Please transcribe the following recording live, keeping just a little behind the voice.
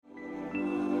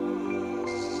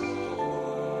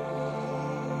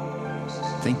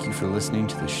Thank you for listening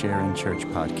to the Sharon Church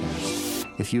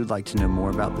podcast. If you would like to know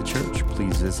more about the church,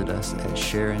 please visit us at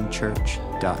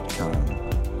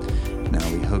sharonchurch.com.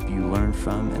 Now we hope you learn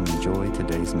from and enjoy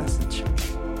today's message.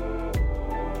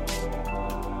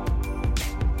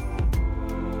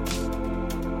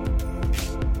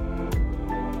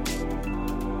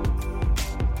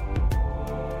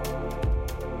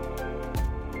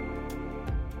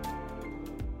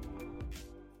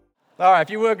 All right, if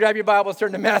you will, grab your Bibles,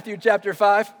 turn to Matthew chapter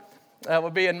 5. We'll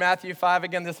be in Matthew 5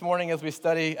 again this morning as we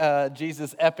study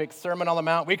Jesus' epic Sermon on the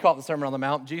Mount. We call it the Sermon on the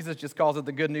Mount. Jesus just calls it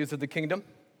the good news of the kingdom.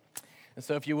 And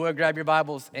so if you would, grab your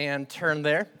Bibles and turn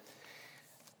there.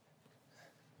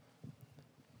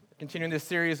 Continuing this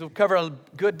series, we'll cover a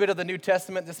good bit of the New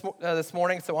Testament this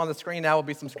morning. So on the screen now will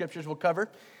be some scriptures we'll cover.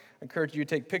 I encourage you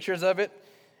to take pictures of it.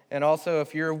 And also,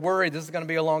 if you're worried this is going to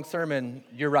be a long sermon,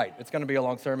 you're right. It's going to be a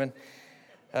long sermon.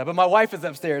 But my wife is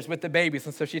upstairs with the babies,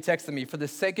 and so she texted me, for the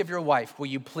sake of your wife, will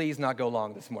you please not go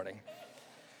long this morning?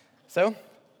 So,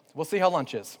 we'll see how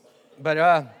lunch is. But,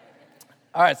 all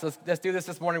right, so let's do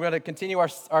this morning. We're going to continue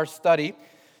our study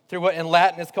through what in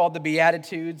Latin is called the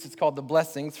Beatitudes. It's called the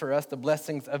blessings for us, the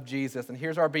blessings of Jesus. And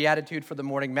here's our Beatitude for the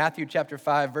morning, Matthew chapter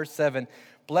 5, verse 7.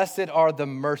 Blessed are the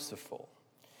merciful,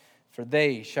 for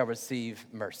they shall receive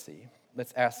mercy.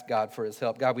 Let's ask God for his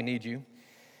help. God, we need you.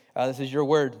 This is your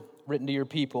word, written to your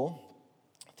people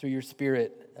through your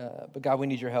Spirit. But God, we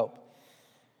need your help.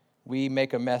 We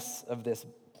make a mess of this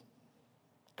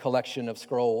collection of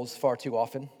scrolls far too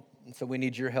often. And so we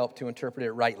need your help to interpret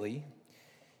it rightly,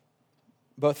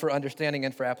 both for understanding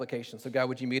and for application. So God,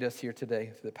 would you meet us here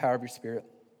today through the power of your Spirit?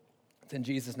 It's in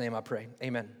Jesus' name I pray.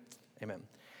 Amen. Amen.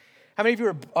 How many of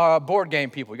you are board game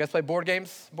people? You guys play board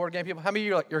games? Board game people? How many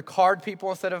of you are card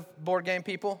people instead of board game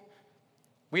people?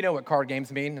 We know what card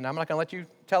games mean, and I'm not going to let you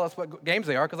tell us what games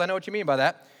they are because I know what you mean by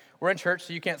that. We're in church,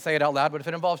 so you can't say it out loud, but if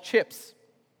it involves chips,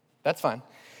 that's fine.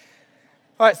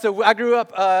 All right, so I grew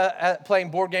up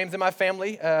playing board games in my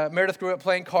family. Meredith grew up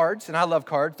playing cards, and I love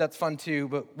cards. That's fun too,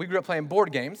 but we grew up playing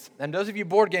board games. And those of you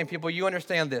board game people, you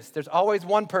understand this. There's always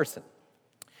one person.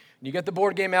 You get the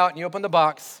board game out, and you open the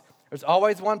box. There's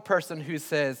always one person who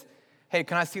says, hey,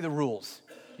 can I see the rules?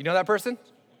 You know that person?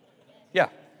 Yeah.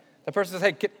 The person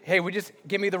says, hey, would you just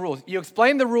give me the rules? You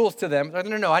explain the rules to them.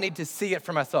 No, I need to see it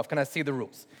for myself. Can I see the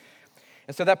rules?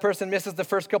 And so that person misses the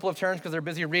first couple of turns because they're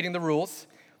busy reading the rules.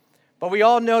 But we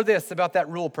all know this about that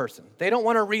rule person. They don't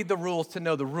want to read the rules to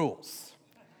know the rules.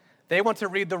 They want to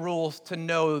read the rules to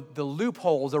know the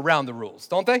loopholes around the rules,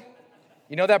 don't they?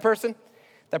 You know that person?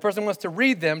 That person wants to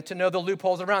read them to know the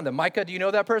loopholes around them. Micah, do you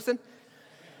know that person?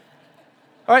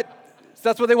 All right, so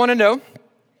that's what they want to know.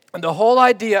 And the whole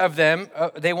idea of them,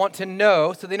 they want to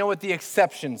know so they know what the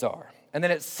exceptions are. And then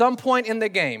at some point in the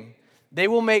game, they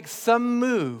will make some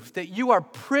move that you are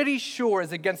pretty sure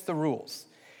is against the rules.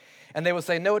 And they will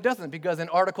say, no, it doesn't, because in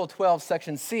Article 12,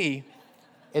 Section C,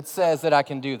 it says that I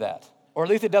can do that. Or at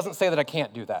least it doesn't say that I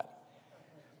can't do that.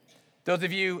 Those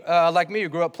of you like me who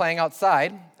grew up playing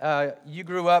outside, you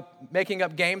grew up making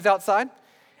up games outside,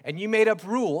 and you made up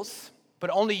rules, but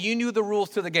only you knew the rules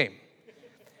to the game.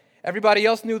 Everybody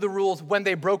else knew the rules when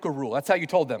they broke a rule. That's how you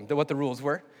told them what the rules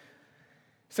were.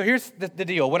 So here's the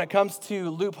deal. When it comes to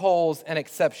loopholes and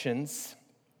exceptions,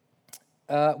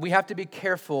 we have to be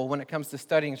careful when it comes to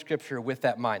studying Scripture with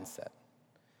that mindset.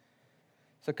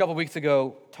 So a couple weeks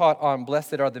ago, taught on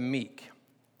blessed are the meek.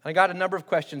 I got a number of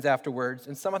questions afterwards,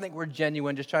 and some I think were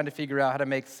genuine, just trying to figure out how to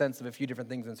make sense of a few different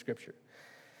things in Scripture.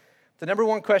 The number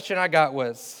one question I got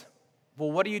was,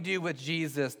 well, what do you do with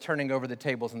Jesus turning over the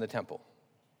tables in the temple?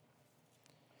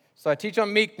 So I teach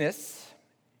on meekness,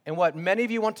 and what many of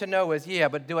you want to know is, yeah,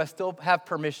 but do I still have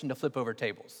permission to flip over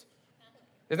tables?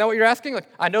 Isn't that what you're asking? Like,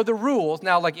 I know the rules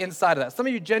now, like inside of that. Some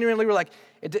of you genuinely were like,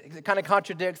 it kind of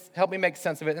contradicts, help me make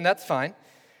sense of it, and that's fine.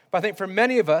 But I think for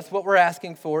many of us, what we're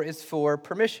asking for is for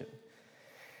permission.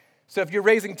 So if you're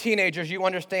raising teenagers, you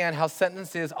understand how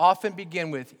sentences often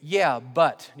begin with, yeah,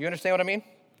 but. You understand what I mean?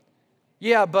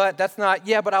 Yeah, but, that's not,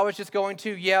 yeah, but I was just going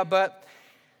to, yeah, but.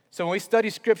 So when we study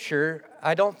Scripture,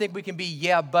 I don't think we can be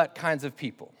yeah, but kinds of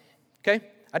people, okay?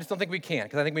 I just don't think we can,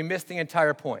 because I think we miss the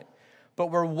entire point. But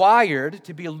we're wired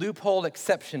to be loophole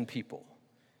exception people.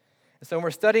 And so when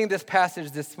we're studying this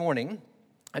passage this morning,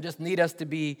 I just need us to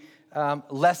be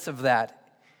less of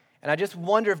that. And I just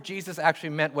wonder if Jesus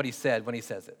actually meant what he said when he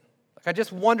says it. Like, I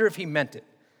just wonder if he meant it.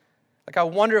 Like, I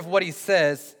wonder if what he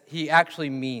says, he actually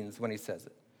means when he says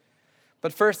it.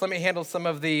 But first, let me handle some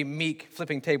of the meek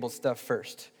flipping table stuff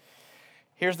first.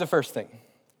 Here's the first thing.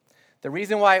 The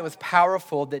reason why it was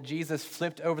powerful that Jesus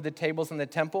flipped over the tables in the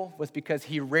temple was because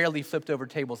he rarely flipped over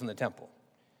tables in the temple.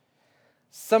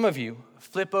 Some of you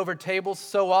flip over tables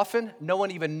so often, no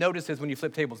one even notices when you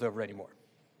flip tables over anymore.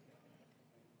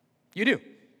 You do.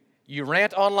 You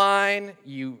rant online,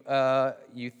 you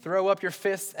throw up your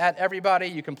fists at everybody,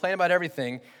 you complain about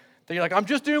everything. Then you're like, I'm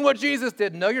just doing what Jesus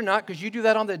did. No, you're not, because you do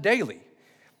that on the daily.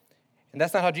 And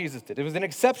that's not how Jesus did. It was an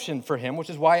exception for him, which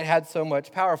is why it had so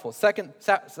much power.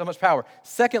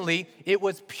 Secondly, it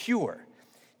was pure.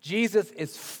 Jesus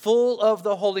is full of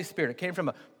the Holy Spirit. It came from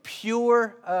a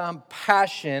pure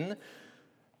passion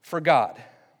for God.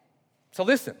 So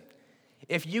listen,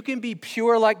 if you can be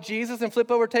pure like Jesus and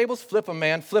flip over tables, flip them,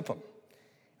 man, flip them.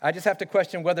 I just have to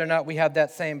question whether or not we have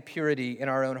that same purity in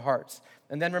our own hearts.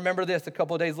 And then remember this, a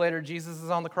couple of days later, Jesus is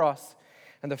on the cross,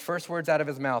 and the first words out of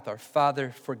his mouth are,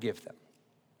 Father, forgive them.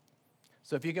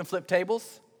 So if you can flip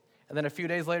tables, and then a few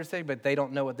days later say, but they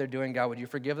don't know what they're doing, God, would you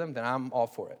forgive them? Then I'm all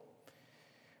for it.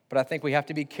 But I think we have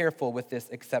to be careful with this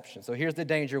exception. So here's the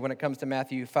danger when it comes to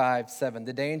Matthew 5:7.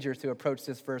 The danger is to approach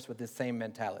this verse with this same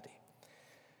mentality.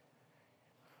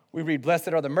 We read, blessed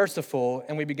are the merciful,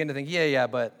 and we begin to think,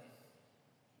 but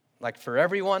like for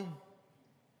everyone?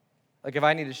 Like if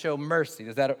I need to show mercy,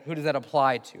 who does that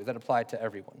apply to? Does that apply to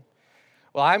everyone?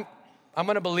 Well, I'm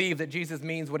going to believe that Jesus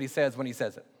means what he says when he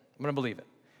says it. I'm going to believe it.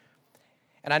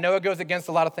 And I know it goes against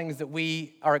a lot of things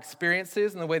that our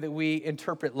experiences and the way that we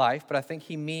interpret life, but I think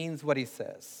he means what he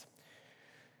says.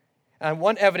 And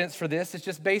one evidence for this is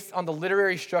just based on the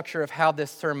literary structure of how this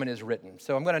sermon is written.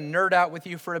 So I'm going to nerd out with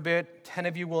you for a bit. 10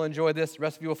 of you will enjoy this. The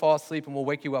rest of you will fall asleep, and we'll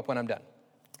wake you up when I'm done.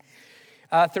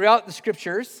 Throughout the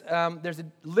scriptures, there's a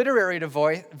literary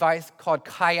device called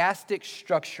chiastic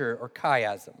structure or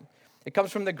chiasm. It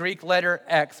comes from the Greek letter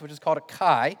X, which is called a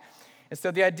chi. And so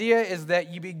the idea is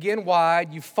that you begin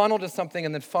wide, you funnel to something,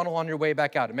 and then funnel on your way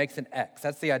back out. It makes an X.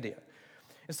 That's the idea.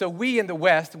 And so we in the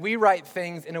West, we write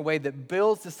things in a way that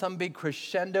builds to some big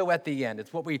crescendo at the end.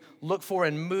 It's what we look for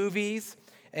in movies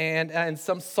and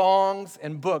some songs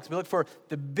and books. We look for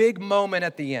the big moment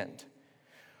at the end.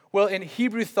 Well, in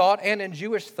Hebrew thought and in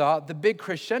Jewish thought, the big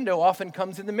crescendo often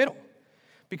comes in the middle.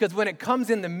 Because when it comes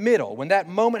in the middle, when that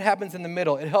moment happens in the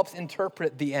middle, it helps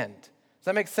interpret the end. Does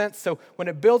that make sense? So when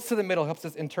it builds to the middle, it helps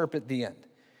us interpret the end.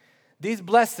 These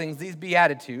blessings, these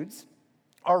beatitudes,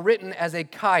 are written as a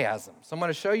chiasm. So I'm going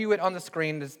to show you it on the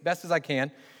screen as best as I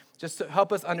can, just to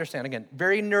help us understand. Again,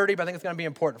 very nerdy, but I think it's going to be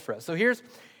important for us. So here's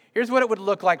what it would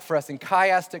look like for us in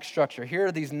chiastic structure. Here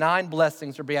are these 9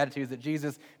 blessings or beatitudes that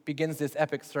Jesus begins this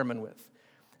epic sermon with.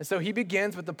 And so he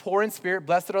begins with the poor in spirit.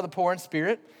 Blessed are the poor in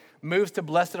spirit. Moves to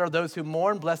blessed are those who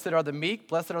mourn, blessed are the meek,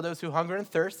 blessed are those who hunger and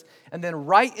thirst. And then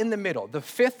right in the middle, the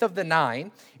 5th of the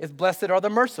 9 is blessed are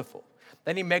the merciful.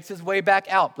 Then he makes his way back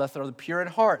out. Blessed are the pure in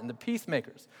heart and the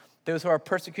peacemakers, those who are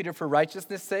persecuted for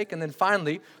righteousness' sake. And then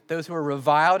finally, those who are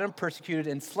reviled and persecuted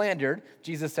and slandered,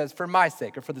 Jesus says, for my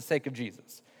sake or for the sake of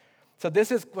Jesus. So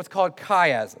this is what's called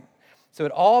chiasm. So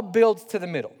it all builds to the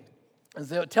middle. And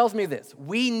so it tells me this: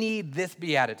 we need this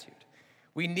beatitude.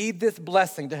 We need this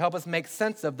blessing to help us make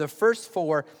sense of the first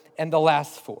 4 and the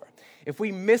last 4. If we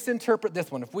misinterpret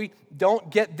this one, if we don't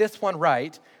get this one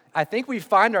right, I think we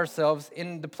find ourselves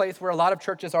in the place where a lot of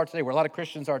churches are today, where a lot of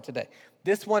Christians are today.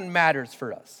 This one matters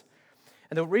for us.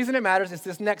 And the reason it matters is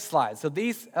this next slide. So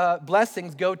these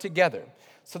blessings go together.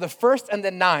 So the 1st and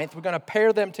the 9th, we're going to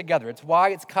pair them together. It's why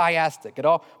it's chiastic. It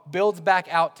all builds back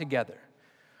out together.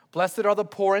 Blessed are the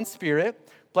poor in spirit.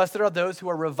 Blessed are those who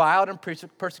are reviled and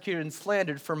persecuted and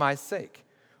slandered for my sake.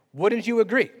 Wouldn't you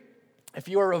agree? If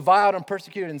you are reviled and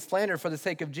persecuted and slandered for the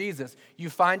sake of Jesus, you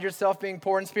find yourself being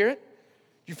poor in spirit?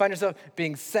 You find yourself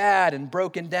being sad and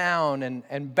broken down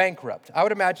and bankrupt. I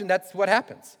would imagine that's what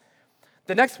happens.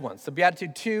 The next one, so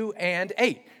Beatitude 2 and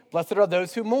 8. Blessed are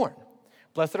those who mourn.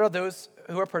 Blessed are those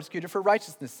who are persecuted for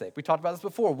righteousness' sake. We talked about this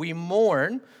before. We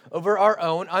mourn over our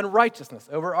own unrighteousness,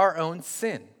 over our own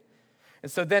sin.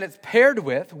 And so then it's paired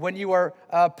with, when you are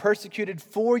persecuted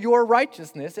for your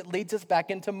righteousness, it leads us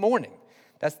back into mourning.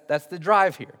 That's the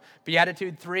drive here.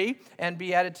 Beatitude 3 and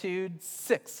Beatitude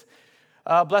 6.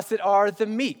 Blessed are the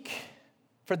meek,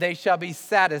 for they shall be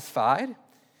satisfied.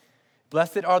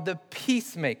 Blessed are the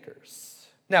peacemakers.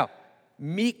 Now,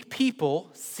 meek people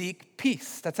seek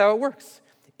peace. That's how it works.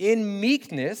 In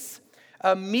meekness,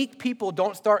 meek people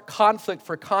don't start conflict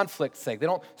for conflict's sake. They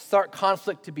don't start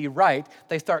conflict to be right.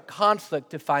 They start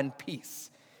conflict to find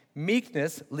peace.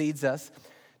 Meekness leads us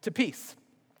to peace.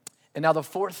 And now the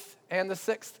 4th and the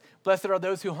 6th. Blessed are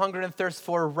those who hunger and thirst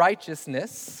for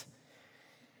righteousness.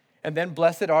 And then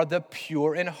blessed are the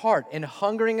pure in heart. In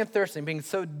hungering and thirsting, being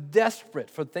so desperate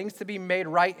for things to be made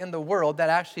right in the world, that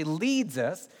actually leads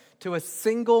us to a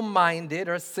single-minded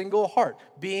or a single heart,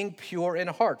 being pure in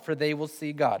heart, for they will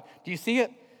see God. Do you see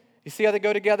it? You see how they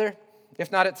go together?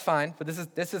 If not, it's fine, but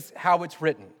this is how it's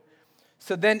written.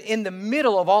 So then in the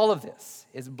middle of all of this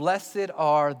is blessed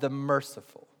are the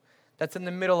merciful. That's in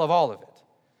the middle of all of it.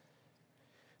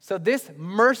 So this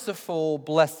merciful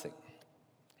blessing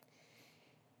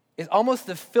is almost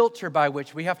the filter by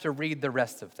which we have to read the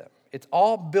rest of them. It's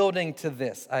all building to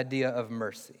this idea of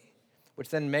mercy, which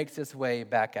then makes its way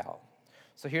back out.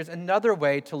 So here's another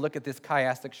way to look at this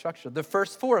chiastic structure. The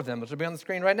first four of them, which will be on the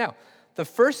screen right now, the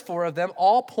first four of them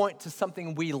all point to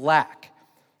something we lack,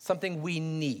 something we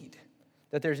need,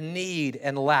 that there's need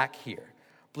and lack here.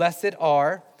 Blessed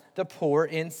are the poor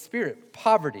in spirit.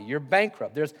 Poverty, you're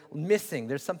bankrupt. There's missing.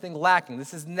 There's something lacking.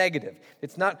 This is negative.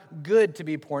 It's not good to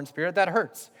be poor in spirit. That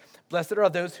hurts. Blessed are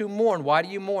those who mourn. Why do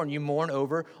you mourn? You mourn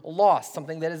over loss,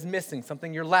 something that is missing,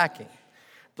 something you're lacking.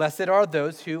 Blessed are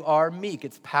those who are meek.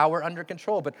 It's power under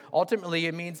control, but ultimately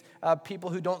it means people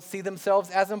who don't see themselves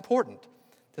as important.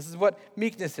 This is what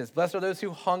meekness is. Blessed are those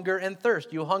who hunger and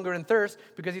thirst. You hunger and thirst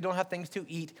because you don't have things to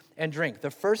eat and drink.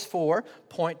 The first four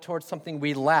point towards something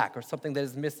we lack or something that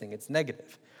is missing. It's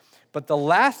negative. But the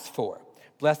last four,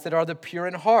 blessed are the pure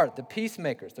in heart, the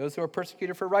peacemakers, those who are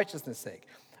persecuted for righteousness' sake,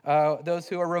 those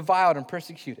who are reviled and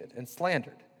persecuted and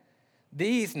slandered.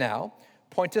 These now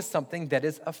point to something that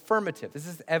is affirmative. This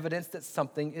is evidence that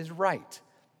something is right.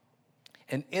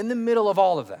 And in the middle of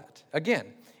all of that,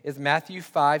 again, is Matthew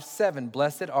 5:7.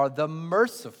 Blessed are the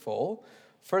merciful,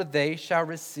 for they shall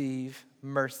receive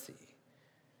mercy.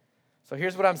 So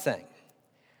here's what I'm saying.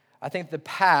 I think the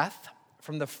path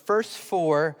from the first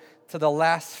four to the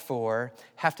last four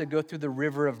have to go through the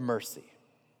river of mercy.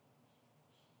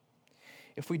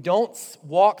 If we don't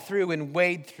walk through and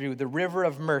wade through the river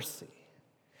of mercy,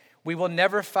 we will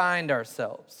never find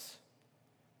ourselves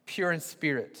pure in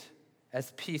spirit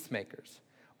as peacemakers.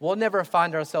 We'll never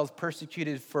find ourselves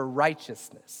persecuted for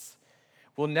righteousness.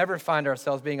 We'll never find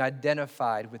ourselves being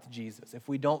identified with Jesus if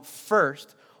we don't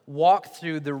first walk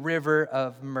through the river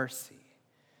of mercy.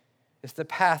 It's the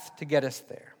path to get us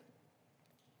there.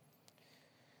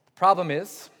 The problem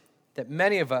is that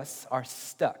many of us are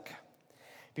stuck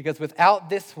because without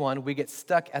this one, we get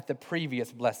stuck at the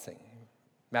previous blessing.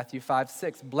 Matthew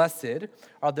 5:6, blessed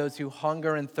are those who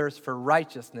hunger and thirst for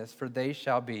righteousness, for they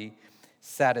shall be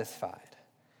satisfied.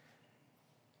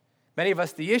 Many of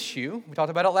us, the issue, we talked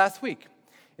about it last week,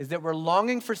 is that we're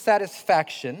longing for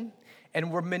satisfaction and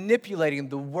we're manipulating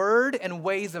the word and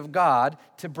ways of God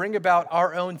to bring about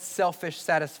our own selfish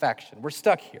satisfaction. We're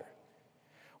stuck here.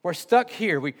 We're stuck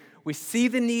here. We see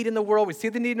the need in the world, we see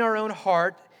the need in our own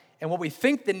heart, and what we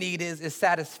think the need is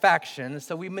satisfaction,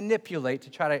 so we manipulate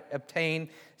to try to obtain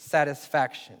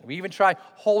satisfaction. We even try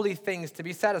holy things to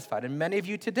be satisfied. And many of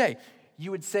you today,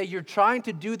 you would say you're trying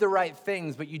to do the right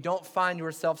things, but you don't find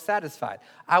yourself satisfied.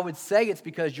 I would say it's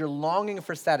because you're longing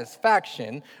for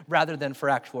satisfaction rather than for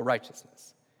actual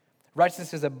righteousness.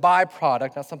 Righteousness is a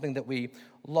byproduct, not something that we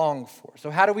long for. So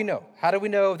how do we know? How do we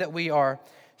know that we are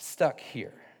stuck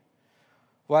here?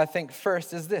 Well, I think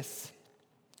first is this,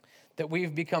 that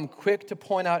we've become quick to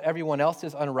point out everyone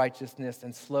else's unrighteousness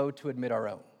and slow to admit our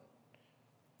own.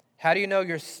 How do you know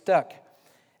you're stuck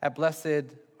at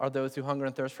blessed are those who hunger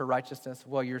and thirst for righteousness?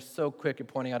 Well, you're so quick at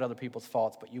pointing out other people's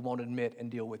faults, but you won't admit and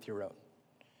deal with your own.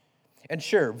 And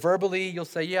sure, verbally, you'll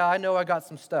say, yeah, I know I got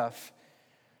some stuff,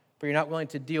 but you're not willing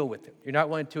to deal with it. You're not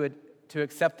willing to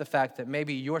accept the fact that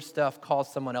maybe your stuff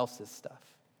caused someone else's stuff.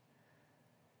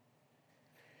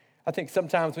 I think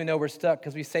sometimes we know we're stuck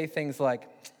because we say things like,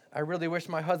 I really wish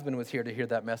my husband was here to hear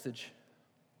that message.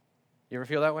 You ever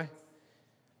feel that way?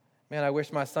 Man, I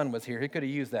wish my son was here. He could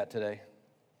have used that today.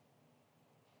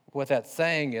 What that's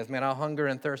saying is, man, I'll hunger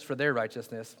and thirst for their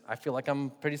righteousness. I feel like I'm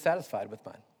pretty satisfied with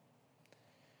mine.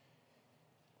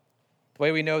 The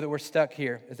way we know that we're stuck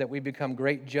here is that we become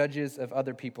great judges of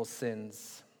other people's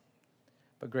sins,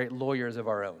 but great lawyers of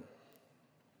our own.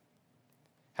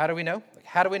 How do we know?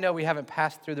 How do we know we haven't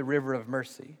passed through the river of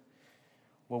mercy?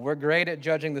 Well, we're great at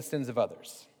judging the sins of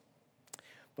others,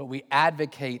 but we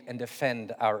advocate and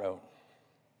defend our own.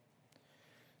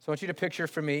 So I want you to picture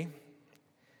for me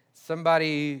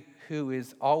somebody who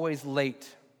is always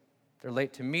late. They're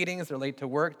late to meetings, they're late to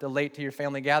work, they're late to your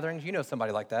family gatherings. You know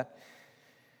somebody like that.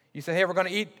 You say, hey, we're going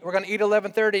to eat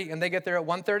 11:30, and they get there at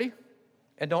 1:30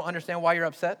 and don't understand why you're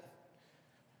upset.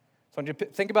 So I want you to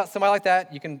think about somebody like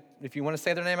that. You can, if you want to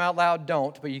say their name out loud,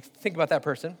 don't, but you think about that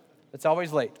person that's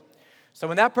always late. So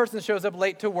when that person shows up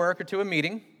late to work or to a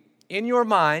meeting, in your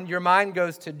mind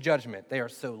goes to judgment. They are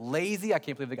so lazy. I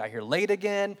can't believe they got here late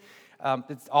again.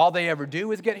 It's all they ever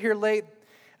do is get here late.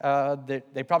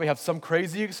 They probably have some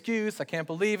crazy excuse. I can't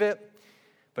believe it.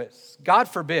 But God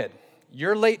forbid,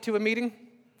 you're late to a meeting,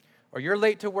 or you're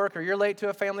late to work, or you're late to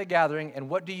a family gathering, and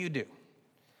what do?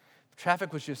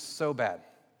 Traffic was just so bad.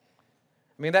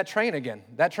 I mean, that train again,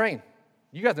 that train.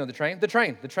 You guys know the train. The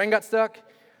train got stuck.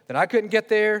 Then I couldn't get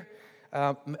there.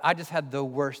 I just had the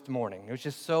worst morning. It was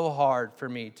just so hard for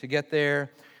me to get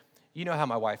there. You know how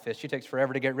my wife is. She takes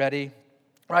forever to get ready,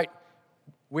 right?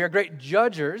 We are great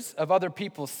judgers of other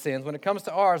people's sins. When it comes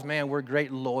to ours, man, we're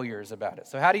great lawyers about it.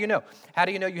 So how do you know? How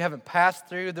do you know you haven't passed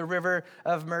through the river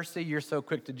of mercy? You're so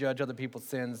quick to judge other people's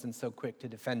sins and so quick to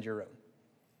defend your own.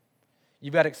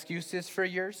 You've got excuses for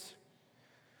yours?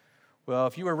 Well,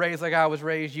 if you were raised like I was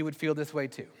raised, you would feel this way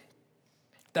too.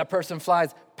 That person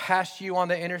flies past you on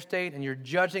the interstate and you're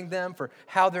judging them for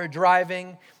how they're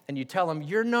driving, and you tell them,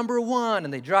 you're number one,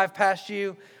 and they drive past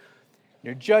you.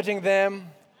 You're judging them,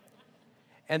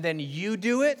 and then you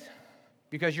do it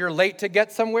because you're late to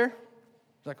get somewhere.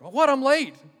 It's like, what, I'm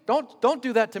late. Don't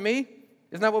do that to me.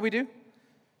 Isn't that what we do?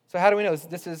 So how do we know?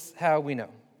 This is how we know.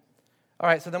 All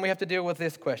right, so then we have to deal with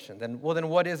this question. Then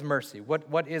what is mercy?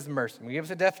 What is mercy? We give us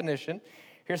a definition.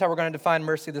 Here's how we're going to define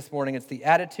mercy this morning. It's the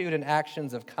attitude and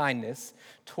actions of kindness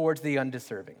towards the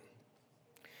undeserving.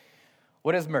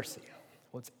 What is mercy?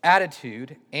 Well, it's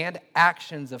attitude and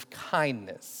actions of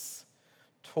kindness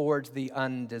towards the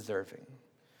undeserving.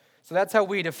 So that's how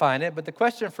we define it, but the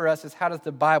question for us is, how does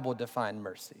the Bible define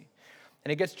mercy?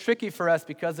 And it gets tricky for us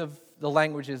because of the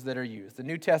languages that are used. The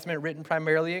New Testament written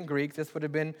primarily in Greek. This would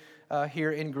have been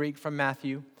here in Greek from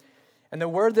Matthew. And the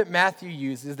word that Matthew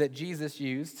uses, that Jesus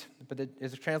used, but that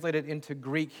is translated into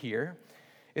Greek here,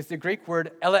 is the Greek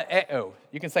word eleeo.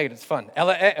 You can say it, it's fun.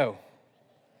 Eleeo.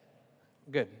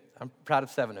 Good. I'm proud of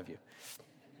 7 of you.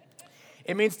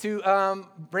 It means to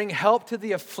bring help to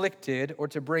the afflicted or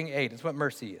to bring aid. It's what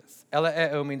mercy is.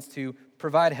 Eleeo means to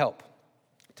provide help,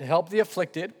 to help the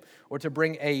afflicted or to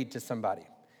bring aid to somebody.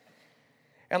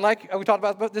 And like we talked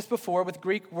about this before, with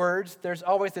Greek words, there's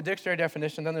always the dictionary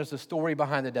definition, then there's the story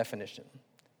behind the definition.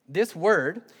 This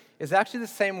word is actually the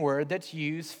same word that's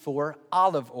used for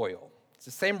olive oil. It's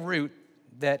the same root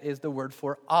that is the word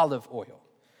for olive oil.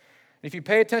 If you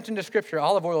pay attention to Scripture,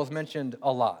 olive oil is mentioned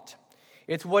a lot.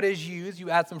 It's what is used. You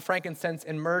add some frankincense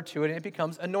and myrrh to it, and it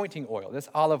becomes anointing oil, this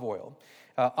olive oil.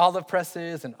 Olive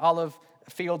presses and olive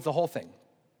fields, the whole thing.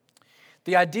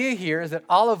 The idea here is that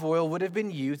olive oil would have been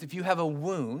used if you have a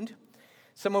wound.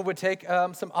 Someone would take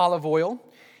some olive oil,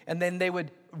 and then they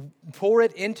would pour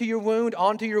it into your wound,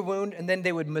 onto your wound, and then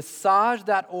they would massage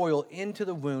that oil into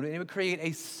the wound, and it would create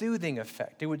a soothing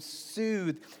effect. It would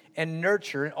soothe and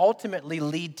nurture and ultimately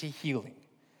lead to healing.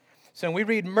 So when we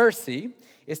read mercy,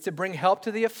 it's to bring help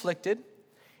to the afflicted,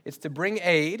 it's to bring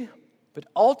aid, but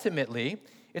ultimately,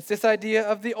 it's this idea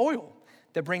of the oil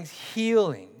that brings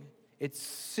healing. It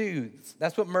soothes.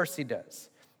 That's what mercy does.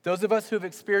 Those of us who have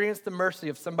experienced the mercy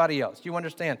of somebody else, you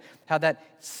understand how that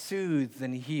soothes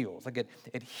and heals. Like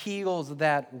it heals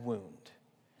that wound.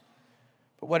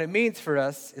 But what it means for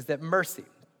us is that mercy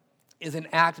is an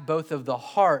act both of the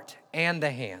heart and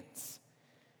the hands.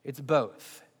 It's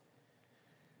both.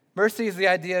 Mercy is the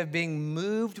idea of being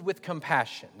moved with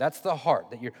compassion. That's the heart,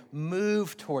 that you're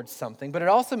moved towards something, but it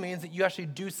also means that you actually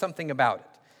do something about it.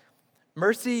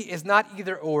 Mercy is not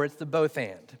either or, it's the both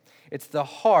and. It's the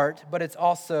heart, but it's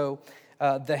also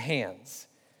the hands.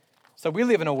 So we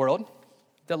live in a world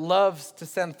that loves to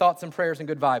send thoughts and prayers and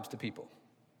good vibes to people.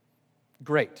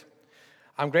 Great.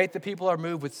 I'm great that people are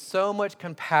moved with so much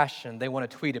compassion they want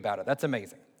to tweet about it. That's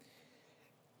amazing.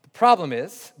 The problem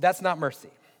is, that's not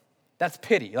mercy. That's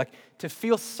pity. Like, to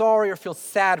feel sorry or feel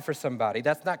sad for somebody,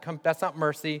 that's not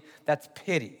mercy, that's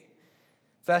pity.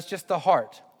 So that's just the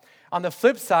heart. On the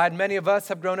flip side, many of us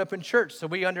have grown up in church, so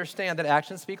we understand that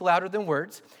actions speak louder than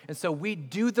words, and so we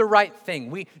do the right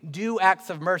thing. We do acts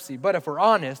of mercy, but if we're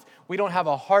honest, we don't have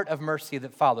a heart of mercy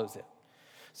that follows it.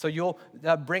 So you'll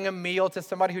bring a meal to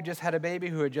somebody who just had a baby,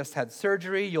 who had just had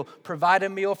surgery. You'll provide a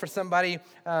meal for somebody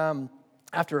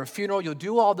after a funeral. You'll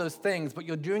do all those things, but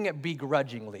you're doing it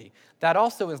begrudgingly. That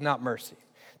also is not mercy.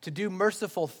 To do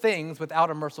merciful things without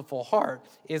a merciful heart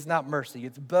is not mercy.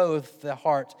 It's both the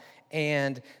heart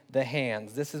and the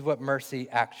hands. This is what mercy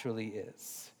actually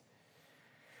is.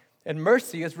 And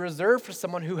mercy is reserved for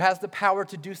someone who has the power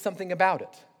to do something about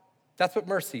it. That's what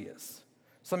mercy is.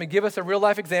 So let me give us a real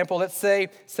life example. Let's say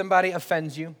somebody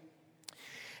offends you,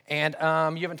 and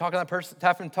you haven't talked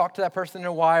to that person in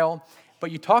a while,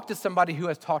 but you talk to somebody who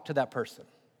has talked to that person.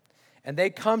 And they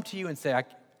come to you and say,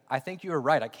 I think you were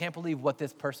right. I can't believe what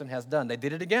this person has done. They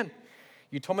did it again.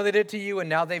 You told me they did it to you, and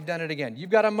now they've done it again. You've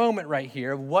got a moment right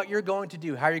here of what you're going to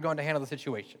do, how you're going to handle the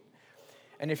situation.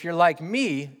 And if you're like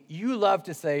me, you love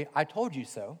to say, I told you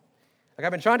so. Like,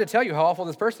 I've been trying to tell you how awful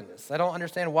this person is. I don't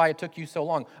understand why it took you so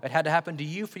long. It had to happen to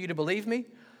you for you to believe me.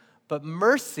 But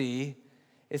mercy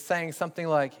is saying something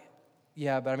like,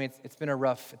 yeah, but I mean, it's been a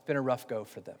rough go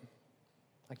for them.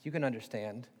 Like, you can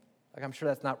understand. Like, I'm sure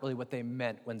that's not really what they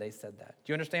meant when they said that.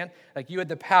 Do you understand? Like, you had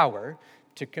the power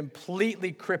to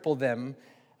completely cripple them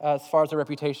as far as their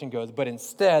reputation goes, but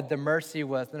instead, the mercy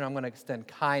was, no, I'm going to extend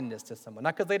kindness to someone.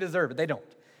 Not because they deserve it, they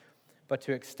don't, but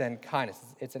to extend kindness.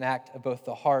 It's an act of both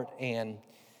the heart and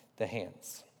the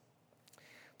hands.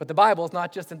 But the Bible is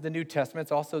not just in the New Testament,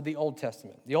 it's also the Old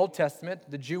Testament. The Old Testament,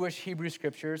 the Jewish Hebrew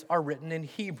scriptures, are written in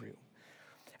Hebrew.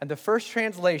 And the first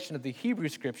translation of the Hebrew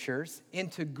scriptures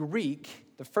into Greek,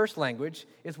 the first language,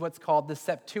 is what's called the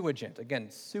Septuagint.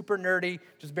 Again, super nerdy,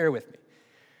 just bear with me.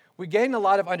 We gain a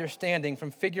lot of understanding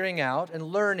from figuring out and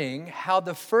learning how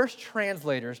the first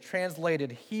translators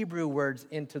translated Hebrew words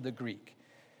into the Greek.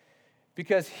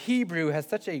 Because Hebrew has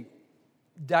such a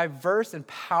diverse and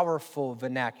powerful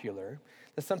vernacular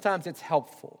that sometimes it's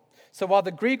helpful. So while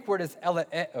the Greek word is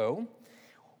eleeo,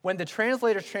 when the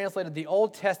translators translated the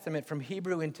Old Testament from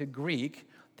Hebrew into Greek,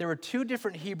 there were two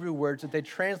different Hebrew words that they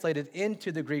translated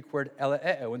into the Greek word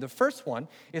eleeo. And the first one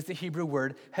is the Hebrew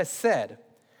word hesed.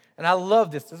 And I love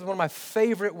this. This is one of my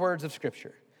favorite words of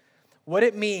Scripture. What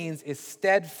it means is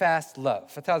steadfast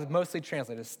love. That's how it's mostly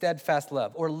translated, steadfast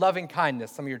love, or loving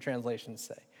kindness, some of your translations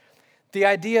say. The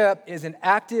idea is an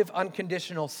active,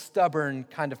 unconditional, stubborn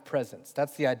kind of presence.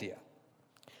 That's the idea.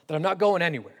 That I'm not going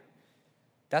anywhere.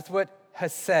 That's what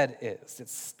hesed is.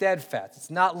 It's steadfast. It's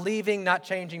not leaving, not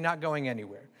changing, not going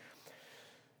anywhere.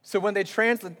 So when they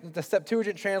the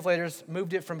Septuagint translators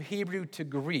moved it from Hebrew to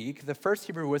Greek, the first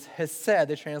Hebrew was hesed.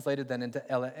 They translated then into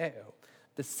eleeo.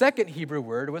 The second Hebrew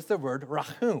word was the word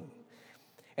rachum.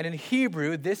 And in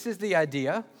Hebrew, this is the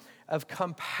idea of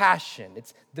compassion.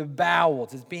 It's the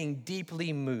bowels. It's being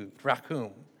deeply moved,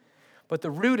 rachum. But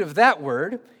the root of that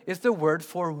word is the word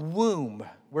for womb,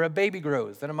 where a baby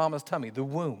grows in a mama's tummy, the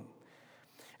womb.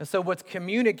 And so what's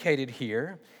communicated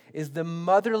here is the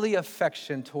motherly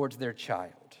affection towards their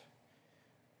child.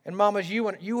 And mamas,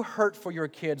 you hurt for your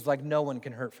kids like no one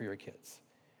can hurt for your kids.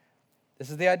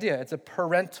 This is the idea. It's a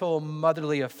parental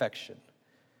motherly affection.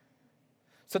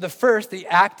 So the first, the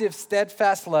active,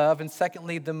 steadfast love, and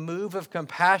secondly, the move of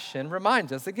compassion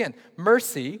reminds us, again,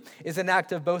 mercy is an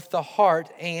act of both the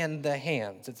heart and the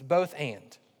hands. It's both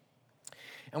and.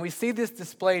 And we see this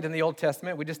displayed in the Old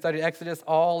Testament. We just studied Exodus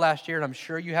all last year, and I'm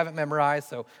sure you haven't memorized,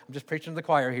 so I'm just preaching to the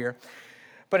choir here.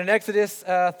 But in Exodus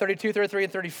 32, 33,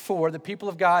 and 34, the people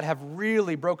of God have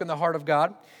really broken the heart of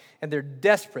God, and they're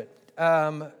desperate.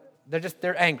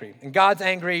 They're angry, and God's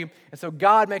angry, and so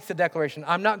God makes the declaration,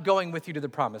 I'm not going with you to the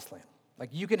promised land. Like,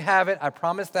 you can have it, I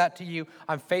promise that to you,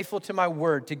 I'm faithful to my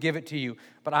word to give it to you,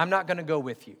 but I'm not going to go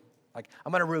with you. Like,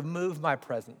 I'm going to remove my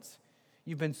presence.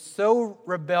 You've been so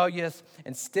rebellious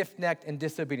and stiff-necked and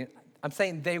disobedient. I'm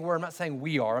saying they were, I'm not saying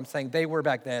we are, I'm saying they were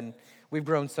back then. We've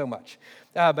grown so much.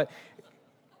 But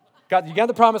God, you got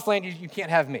the promised land, you can't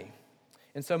have me.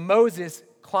 And so Moses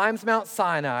climbs Mount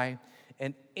Sinai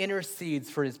and intercedes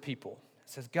for his people.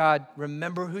 He says, God,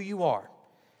 remember who you are.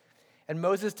 And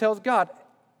Moses tells God,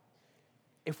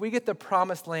 if we get the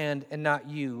promised land and not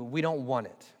you, we don't want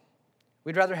it.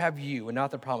 We'd rather have you and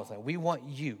not the promised land. We want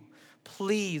you.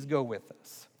 Please go with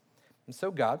us. And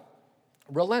so God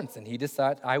relents, and he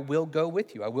decides, I will go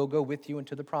with you. I will go with you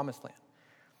into the promised land.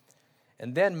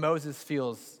 And then Moses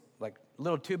feels like a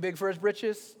little too big for his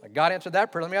britches. Like, God answered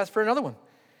that prayer. Let me ask for another one.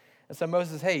 And so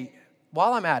Moses says, hey,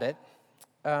 while I'm at it,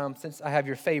 since I have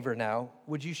your favor now,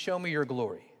 would you show me your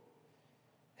glory?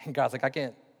 And God's like,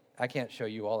 I can't show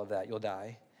you all of that. You'll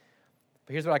die.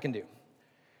 But here's what I can do.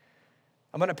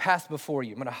 I'm going to pass before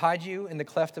you. I'm going to hide you in the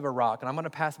cleft of a rock, and I'm going to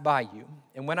pass by you.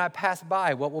 And when I pass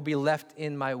by, what will be left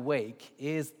in my wake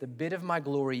is the bit of my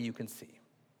glory you can see.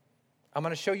 I'm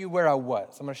going to show you where I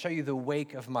was. I'm going to show you the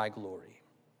wake of my glory.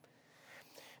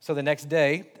 So the next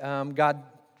day, God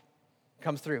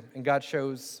comes through, and God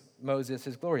shows Moses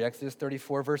his glory. Exodus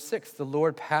 34, verse 6. The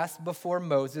Lord passed before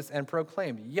Moses and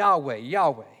proclaimed, Yahweh,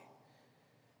 Yahweh,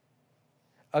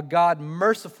 a God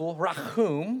merciful,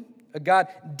 rachum, a God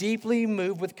deeply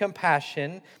moved with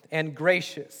compassion and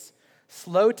gracious,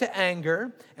 slow to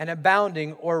anger and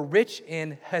abounding or rich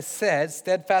in hesed,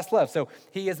 steadfast love. So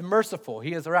he is merciful.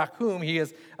 He is rachum.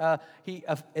 He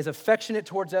is affectionate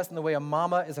towards us in the way a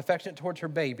mama is affectionate towards her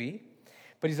baby.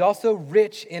 But he's also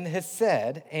rich in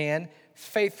hesed and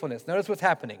faithfulness. Notice what's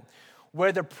happening.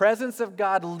 Where the presence of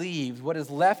God leaves, what is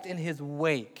left in his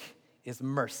wake is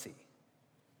mercy.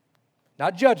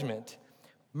 Not judgment,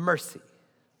 mercy.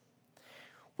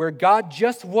 Where God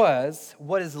just was,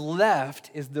 what is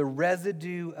left is the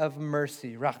residue of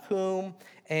mercy, rachum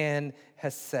and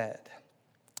hesed.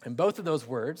 And both of those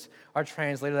words are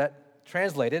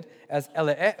translated as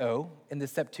eleeo in the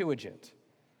Septuagint.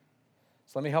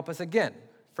 So let me help us again.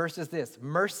 First is this: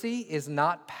 mercy is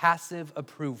not passive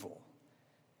approval.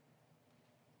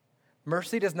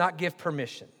 Mercy does not give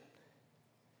permission.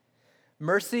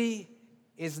 Mercy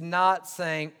is not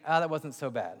saying, that wasn't so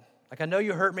bad. Like, I know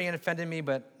you hurt me and offended me,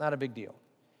 but not a big deal.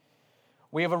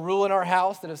 We have a rule in our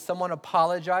house that if someone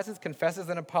apologizes, confesses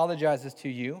and apologizes to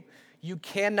you, you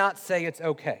cannot say it's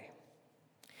okay.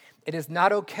 It is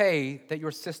not okay that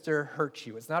your sister hurt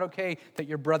you. It's not okay that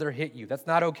your brother hit you. That's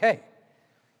not okay.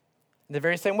 In the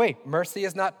very same way, mercy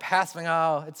is not passing,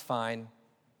 it's fine.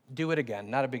 Do it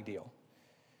again, not a big deal.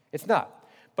 It's not.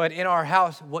 But in our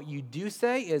house, what you do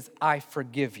say is, I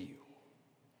forgive you.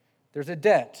 There's a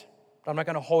debt, but I'm not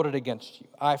going to hold it against you.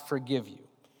 I forgive you.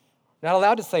 Not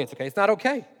allowed to say it's okay. It's not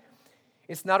okay.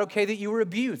 It's not okay that you were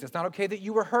abused. It's not okay that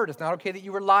you were hurt. It's not okay that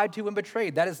you were lied to and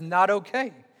betrayed. That is not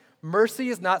okay. Mercy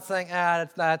is not saying,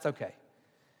 it's okay.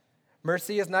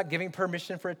 Mercy is not giving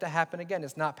permission for it to happen again.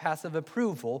 It's not passive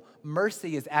approval.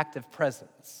 Mercy is active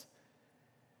presence.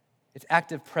 It's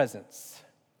active presence.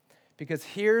 Because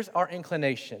here's our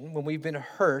inclination when we've been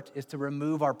hurt is to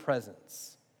remove our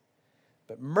presence.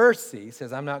 But mercy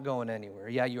says, I'm not going anywhere.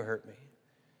 Yeah, you hurt me.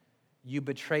 You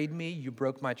betrayed me. You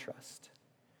broke my trust.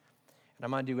 And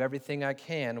I'm going to do everything I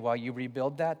can while you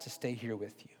rebuild that to stay here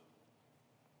with you.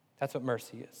 That's what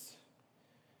mercy is.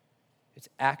 It's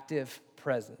active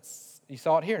presence. You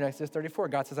saw it here in Exodus 34.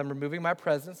 God says, I'm removing my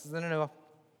presence. He says, no,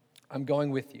 I'm going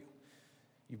with you.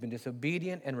 You've been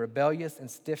disobedient and rebellious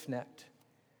and stiff-necked.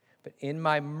 But in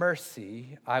my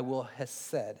mercy, I will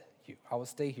hesed you. I will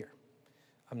stay here.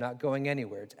 I'm not going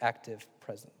anywhere. It's active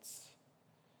presence.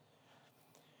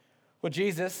 Well,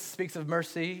 Jesus speaks of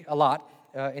mercy a lot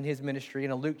in his ministry.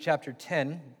 In Luke chapter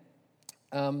 10,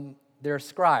 there are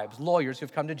scribes, lawyers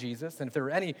who've come to Jesus. And if there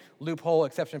were any loophole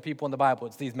exception people in the Bible,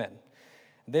 it's these men.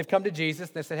 They've come to Jesus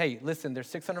and they said, hey, listen, there's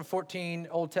 614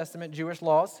 Old Testament Jewish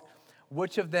laws.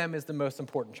 Which of them is the most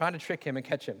important? Trying to trick him and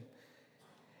catch him.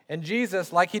 And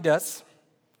Jesus, like he does,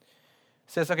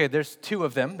 says, okay, there's two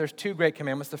of them. There's two great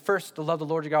commandments. The first, to love the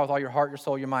Lord your God with all your heart, your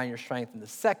soul, your mind, your strength. And the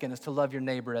second is to love your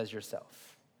neighbor as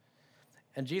yourself.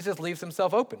 And Jesus leaves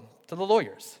himself open to the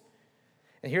lawyers.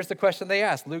 And here's the question they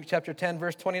asked. Luke chapter 10,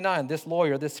 verse 29. This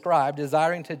lawyer, this scribe,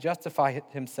 desiring to justify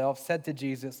himself, said to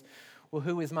Jesus, well,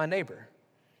 who is my neighbor?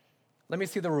 Let me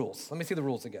see the rules. Let me see the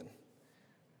rules again.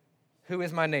 Who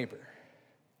is my neighbor?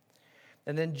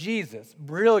 And then Jesus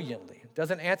brilliantly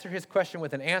doesn't answer his question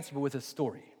with an answer, but with a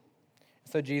story.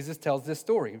 So Jesus tells this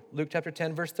story. Luke chapter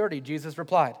 10, verse 30, Jesus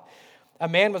replied, a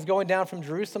man was going down from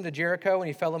Jerusalem to Jericho, and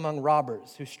he fell among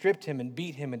robbers, who stripped him and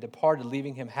beat him and departed,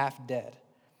 leaving him half dead.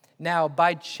 Now,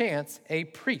 by chance, a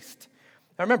priest.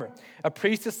 Now remember, a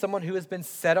priest is someone who has been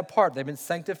set apart. They've been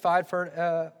sanctified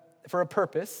for a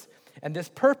purpose, and this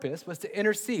purpose was to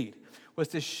intercede, was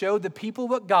to show the people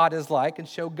what God is like and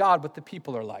show God what the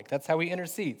people are like. That's how he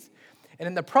intercedes. And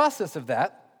in the process of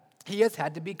that, he has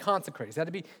had to be consecrated. He's had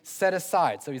to be set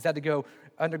aside. So he's had to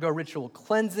undergo ritual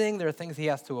cleansing. There are things he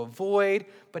has to avoid,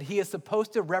 but he is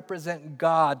supposed to represent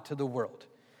God to the world.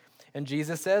 And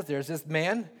Jesus says there's this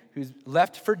man who's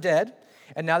left for dead,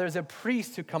 and now there's a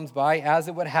priest who comes by, as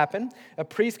it would happen. A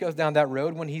priest goes down that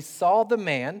road. When he saw the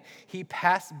man, he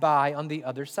passed by on the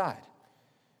other side.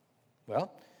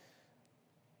 Well,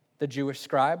 the Jewish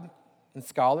scribe and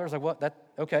scholars are like,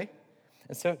 okay.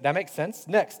 And so that makes sense.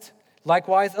 Next,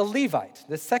 likewise, a Levite,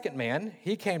 the second man,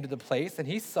 he came to the place and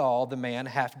he saw the man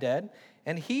half dead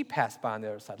and he passed by on the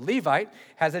other side. Levite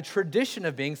has a tradition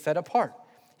of being set apart.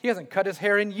 He hasn't cut his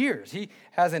hair in years. He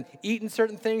hasn't eaten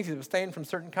certain things. He's abstained from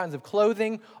certain kinds of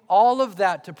clothing. All of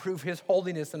that to prove his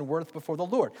holiness and worth before the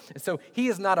Lord. And so he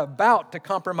is not about to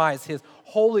compromise his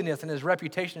holiness and his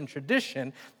reputation and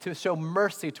tradition to show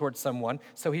mercy towards someone,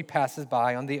 so he passes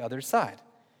by on the other side.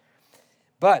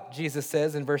 But Jesus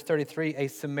says in verse 33, a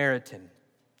Samaritan.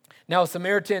 Now, a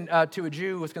Samaritan to a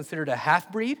Jew was considered a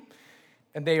half-breed,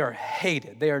 and they are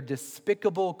hated. They are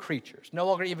despicable creatures, no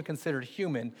longer even considered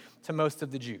human to most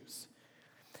of the Jews.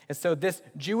 And so this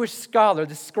Jewish scholar,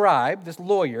 this scribe, this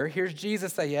lawyer, hears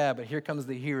Jesus say, yeah, but here comes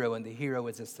the hero, and the hero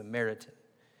is a Samaritan.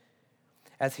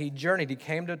 As he journeyed, he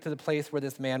came to the place where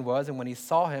this man was, and when he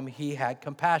saw him, he had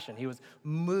compassion. He was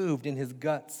moved in his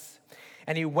guts.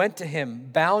 And he went to him,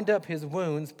 bound up his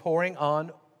wounds, pouring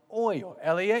on oil,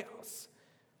 eleos,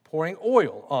 pouring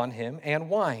oil on him and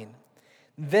wine.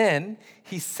 Then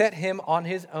he set him on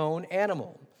his own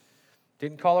animal.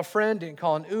 Didn't call a friend, didn't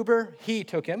call an Uber. He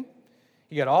took him.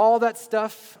 He got all that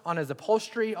stuff on his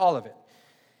upholstery, all of it.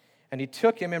 And he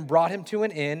took him and brought him to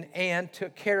an inn and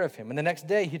took care of him. And the next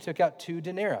day he took out 2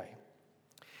 denarii.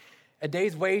 A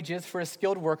day's wages for a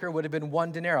skilled worker would have been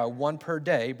 1 denarii, 1 per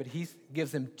day, but he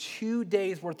gives him 2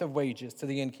 days' worth of wages to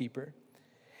the innkeeper.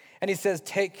 And he says,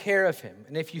 take care of him.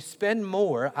 And if you spend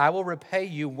more, I will repay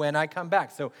you when I come back.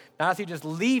 So not is he just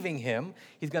leaving him,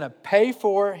 he's going to pay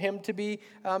for him to be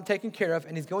taken care of,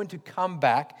 and he's going to come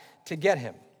back to get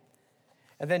him.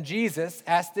 And then Jesus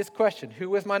asked this question,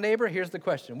 who is my neighbor? Here's the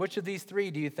question. Which of these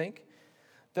 3 do you think?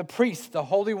 The priest, the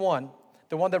Holy One,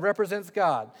 the one that represents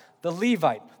God, the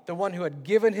Levite, the one who had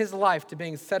given his life to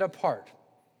being set apart,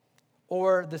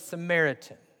 or the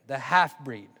Samaritan, the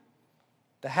half-breed,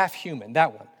 the half-human,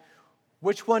 that one.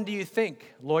 Which one do you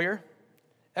think, lawyer,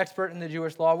 expert in the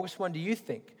Jewish law, which one do you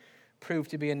think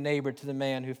proved to be a neighbor to the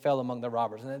man who fell among the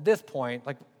robbers? And at this point,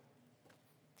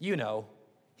 he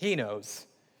knows.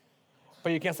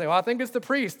 But you can't say, well, I think it's the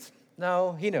priest.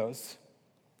 No, he knows.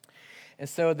 And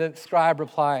so the scribe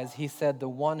replies, he said, the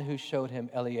one who showed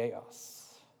him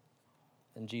Elias.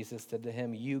 And Jesus said to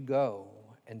him, you go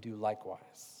and do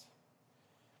likewise.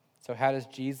 So how does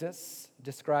Jesus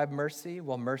describe mercy?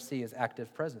 Well, mercy is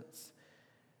active presence.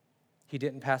 He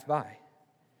didn't pass by.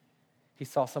 He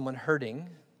saw someone hurting,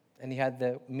 and he had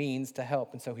the means to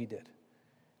help, and so he did.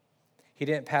 He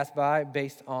didn't pass by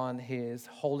based on his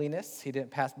holiness. He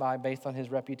didn't pass by based on his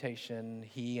reputation.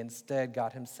 He instead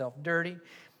got himself dirty,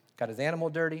 got his animal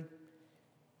dirty.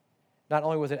 Not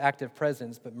only was it active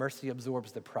presence, but mercy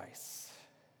absorbs the price.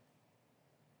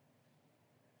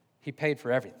 He paid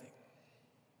for everything.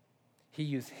 He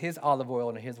used his olive oil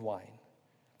and his wine.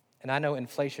 And I know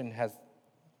inflation has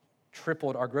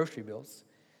tripled our grocery bills.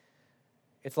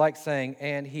 It's like saying,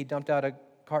 and he dumped out a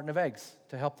carton of eggs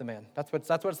to help the man. That's what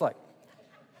it's like.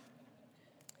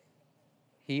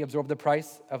 He absorbed the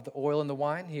price of the oil and the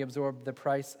wine. He absorbed the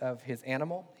price of his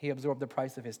animal. He absorbed the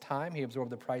price of his time. He absorbed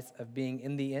the price of being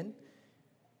in the inn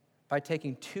by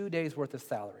taking 2 days' worth of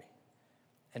salary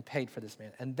and paid for this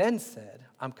man. And then said,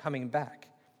 I'm coming back.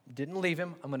 Didn't leave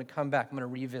him. I'm going to come back. I'm going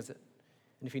to revisit.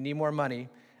 And if you need more money,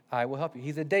 I will help you.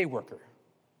 He's a day worker.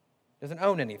 Doesn't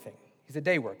own anything. He's a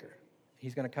day worker.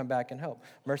 He's going to come back and help.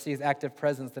 Mercy is active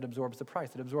presence that absorbs the price.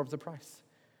 It absorbs the price.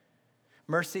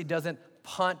 Mercy doesn't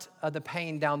punt the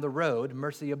pain down the road.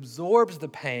 Mercy absorbs the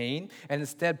pain and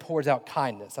instead pours out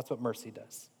kindness. That's what mercy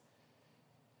does.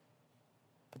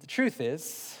 But the truth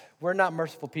is, we're not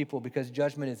merciful people because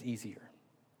judgment is easier.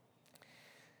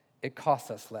 It costs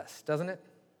us less, doesn't it?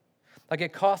 Like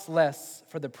it costs less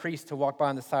for the priest to walk by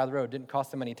on the side of the road. It didn't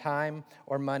cost him any time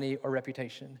or money or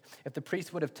reputation. If the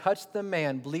priest would have touched the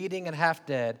man bleeding and half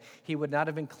dead, he would not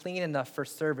have been clean enough for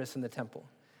service in the temple.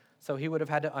 So he would have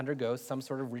had to undergo some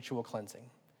sort of ritual cleansing.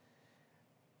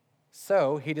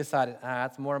 So he decided,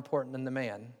 it's more important than the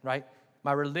man, right?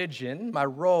 My religion, my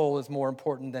role is more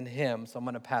important than him, so I'm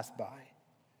going to pass by.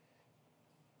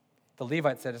 The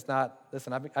Levite said,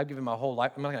 I've given my whole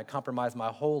life, I'm not going to compromise my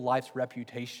whole life's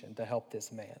reputation to help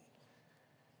this man.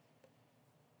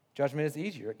 Judgment is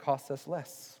easier. It costs us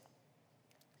less.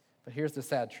 But here's the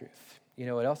sad truth. You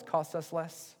know what else costs us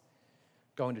less?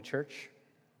 Going to church.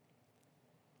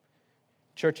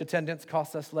 Church attendance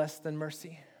costs us less than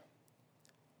mercy.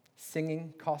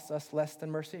 Singing costs us less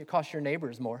than mercy. It costs your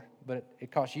neighbors more, but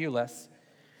it costs you less.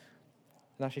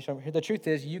 And actually, the truth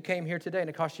is, you came here today and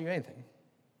it cost you anything.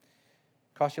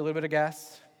 It cost you a little bit of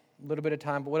gas, a little bit of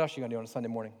time, but what else are you going to do on a Sunday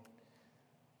morning?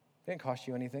 It didn't cost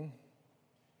you anything.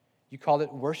 You called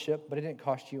it worship, but it didn't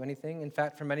cost you anything. In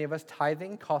fact, for many of us,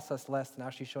 tithing costs us less than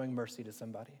actually showing mercy to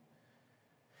somebody.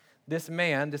 This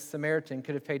man, this Samaritan,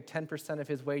 could have paid 10% of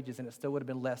his wages and it still would have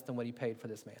been less than what he paid for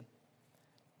this man.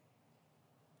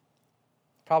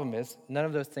 Problem is, none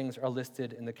of those things are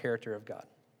listed in the character of God.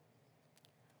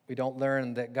 We don't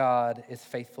learn that God is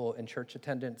faithful in church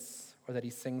attendance or that he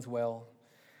sings well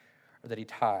or that he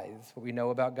tithes. What we know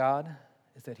about God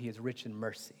is that he is rich in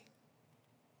mercy.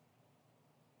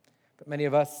 But many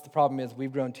of us, the problem is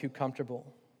we've grown too comfortable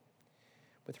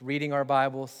with reading our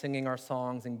Bible, singing our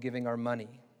songs, and giving our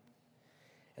money,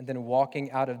 and then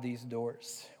walking out of these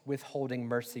doors withholding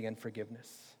mercy and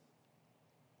forgiveness.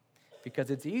 Because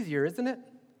it's easier, isn't it?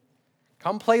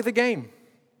 Come play the game,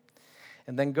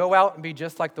 and then go out and be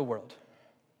just like the world.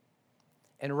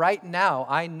 And right now,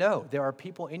 I know there are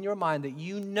people in your mind that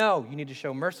you know you need to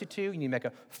show mercy to. You need to make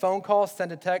a phone call,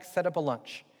 send a text, set up a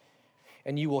lunch.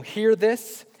 And you will hear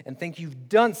this and think you've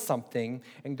done something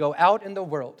and go out in the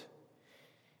world.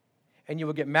 And you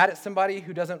will get mad at somebody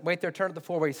who doesn't wait their turn at the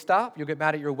four-way stop. You'll get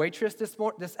mad at your waitress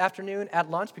this afternoon at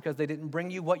lunch because they didn't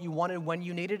bring you what you wanted when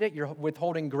you needed it. You're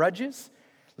withholding grudges.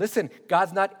 Listen,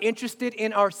 God's not interested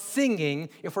in our singing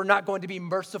if we're not going to be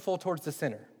merciful towards the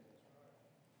sinner.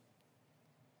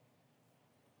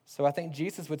 So I think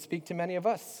Jesus would speak to many of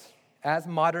us as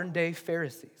modern-day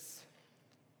Pharisees.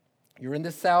 You're in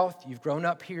the South, you've grown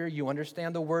up here, you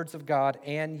understand the words of God,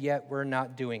 and yet we're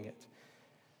not doing it.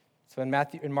 So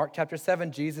in Mark chapter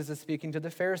 7, Jesus is speaking to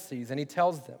the Pharisees, and he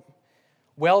tells them,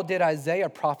 well did Isaiah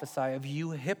prophesy of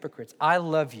you hypocrites. I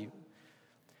love you.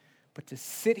 But to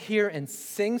sit here and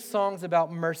sing songs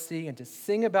about mercy and to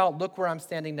sing about look where I'm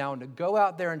standing now and to go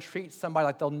out there and treat somebody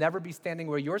like they'll never be standing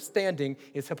where you're standing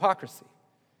is hypocrisy.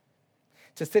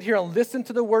 To sit here and listen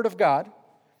to the word of God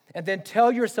and then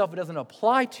tell yourself it doesn't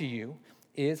apply to you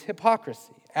is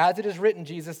hypocrisy. As it is written,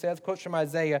 Jesus says, quotes from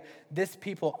Isaiah, this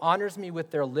people honors me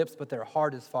with their lips, but their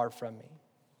heart is far from me.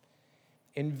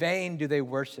 In vain do they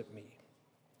worship me,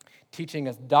 teaching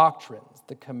us doctrines,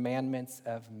 the commandments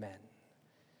of men.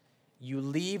 You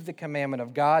leave the commandment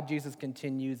of God, Jesus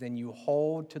continues, and you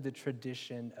hold to the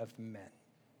tradition of men.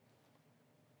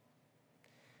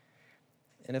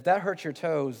 And if that hurts your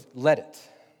toes, let it.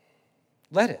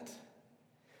 Let it.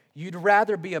 You'd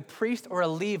rather be a priest or a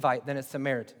Levite than a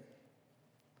Samaritan.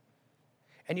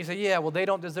 And you say, yeah, well, they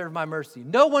don't deserve my mercy.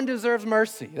 No one deserves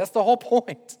mercy. That's the whole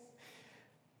point.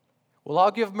 Well, I'll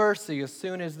give mercy as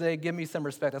soon as they give me some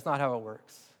respect. That's not how it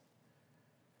works.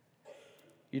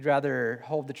 You'd rather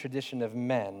hold the tradition of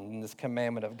men than this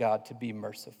commandment of God to be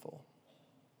merciful.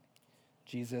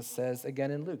 Jesus says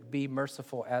again in Luke, be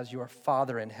merciful as your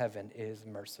Father in heaven is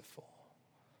merciful.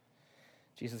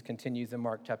 Jesus continues in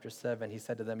Mark chapter 7. He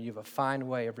said to them, you have a fine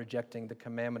way of rejecting the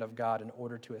commandment of God in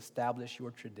order to establish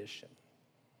your tradition.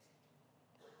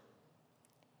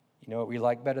 You know what we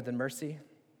like better than mercy?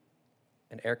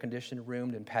 An air-conditioned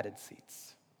room and padded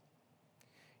seats.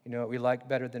 You know what we like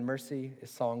better than mercy is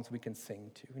songs we can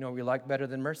sing to. You know what we like better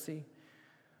than mercy?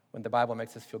 When the Bible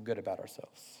makes us feel good about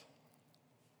ourselves.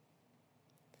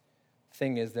 The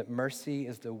thing is that mercy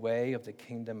is the way of the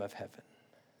kingdom of heaven.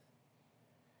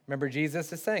 Remember,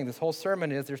 Jesus is saying, this whole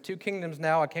sermon is, there's two kingdoms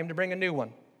now, I came to bring a new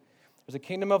one. There's a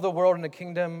kingdom of the world and a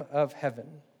kingdom of heaven.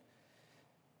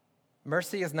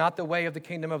 Mercy is not the way of the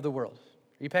kingdom of the world.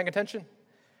 Are you paying attention?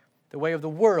 The way of the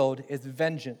world is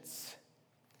vengeance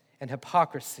and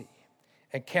hypocrisy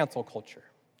and cancel culture.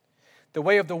 The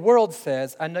way of the world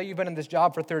says, I know you've been in this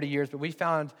job for 30 years, but we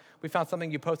found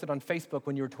something you posted on Facebook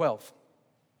when you were 12,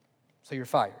 so you're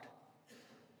fired.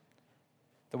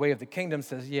 The way of the kingdom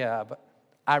says, yeah, but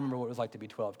I remember what it was like to be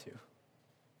 12 too.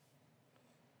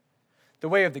 The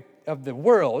way of the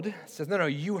world says, no,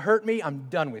 you hurt me, I'm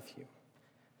done with you.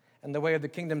 And the way of the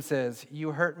kingdom says,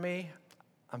 you hurt me,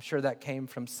 I'm sure that came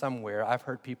from somewhere. I've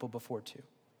hurt people before too.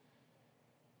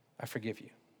 I forgive you.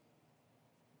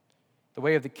 The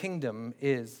way of the kingdom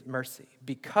is mercy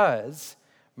because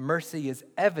mercy is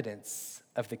evidence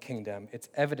of the kingdom. It's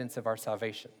evidence of our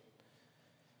salvation.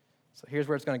 So here's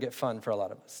where it's going to get fun for a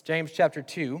lot of us. James chapter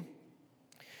 2.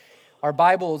 Our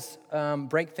Bibles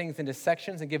break things into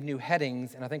sections and give new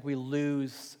headings, and I think we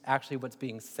lose actually what's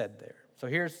being said there. So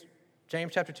here's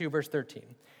James chapter 2, verse 13.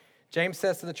 James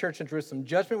says to the church in Jerusalem,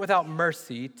 judgment without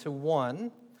mercy to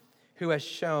one who has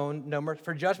shown no mercy.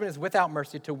 For judgment is without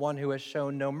mercy to one who has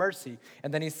shown no mercy.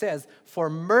 And then he says, for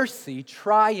mercy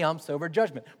triumphs over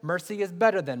judgment. Mercy is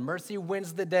better than. Mercy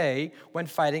wins the day when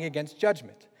fighting against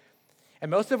judgment.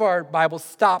 And most of our Bibles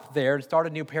stop there and start a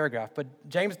new paragraph, but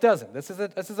James doesn't. This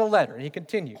is a letter, and he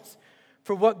continues.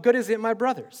 For what good is it, my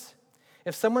brothers,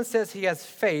 if someone says he has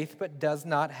faith but does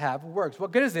not have works?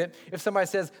 What good is it if somebody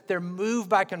says they're moved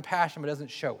by compassion but doesn't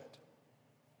show it?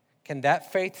 Can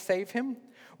that faith save him?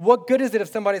 What good is it if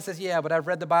somebody says, yeah, but I've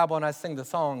read the Bible and I sing the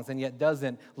songs and yet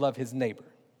doesn't love his neighbor?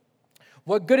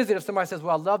 What good is it if somebody says,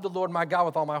 well, I love the Lord my God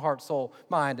with all my heart, soul,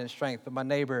 mind, and strength, but my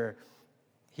neighbor,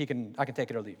 I can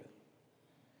take it or leave it?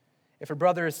 If a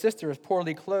brother or sister is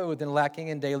poorly clothed and lacking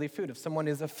in daily food, if someone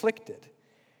is afflicted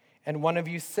and one of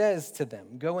you says to them,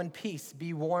 go in peace,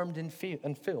 be warmed and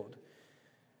filled,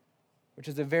 which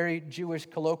is a very Jewish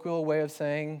colloquial way of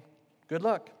saying, good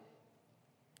luck.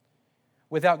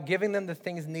 Without giving them the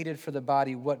things needed for the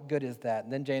body, what good is that?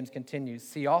 And then James continues,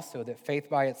 see also that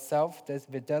faith by itself,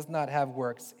 if it does not have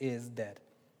works, is dead.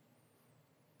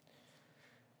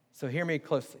 So hear me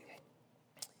closely.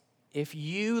 If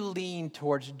you lean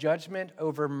towards judgment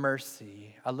over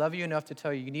mercy, I love you enough to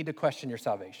tell you need to question your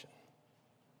salvation.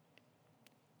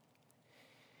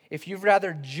 If you'd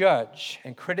rather judge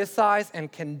and criticize and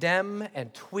condemn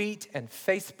and tweet and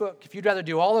Facebook, if you'd rather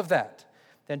do all of that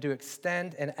than to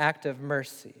extend an act of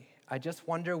mercy, I just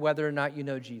wonder whether or not you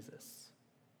know Jesus.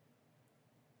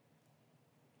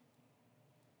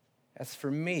 As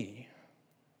for me,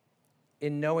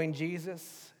 in knowing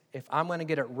Jesus, if I'm going to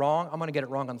get it wrong, I'm going to get it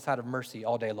wrong on the side of mercy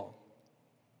all day long.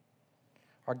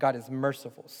 Our God is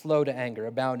merciful, slow to anger,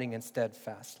 abounding in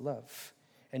steadfast love.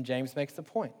 And James makes the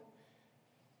point.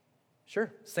 Sure,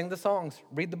 sing the songs,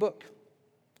 read the book,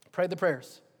 pray the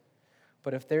prayers.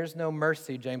 But if there's no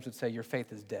mercy, James would say your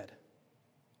faith is dead.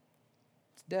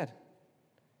 It's dead.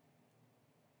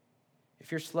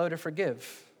 If you're slow to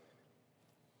forgive,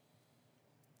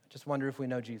 I just wonder if we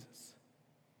know Jesus.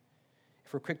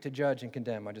 If we're quick to judge and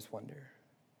condemn, I just wonder.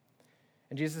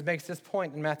 And Jesus makes this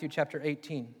point in Matthew chapter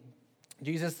 18.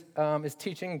 Jesus is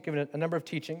teaching, giving a number of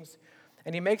teachings,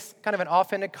 and he makes kind of an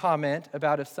offhanded comment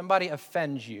about if somebody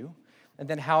offends you, and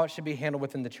then how it should be handled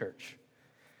within the church.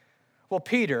 Well,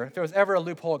 Peter, if there was ever a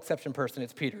loophole exception person,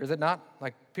 it's Peter, is it not?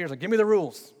 Like, Peter's like, give me the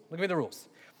rules. Give me the rules.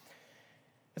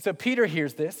 And so Peter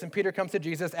hears this, and Peter comes to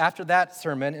Jesus after that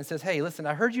sermon and says, hey, listen,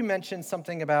 I heard you mention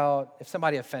something about if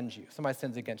somebody offends you, somebody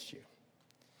sins against you.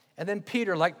 And then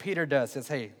Peter, like Peter does, says,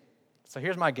 hey, so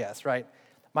here's my guess, right?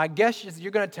 My guess is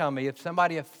you're going to tell me if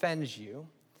somebody offends you,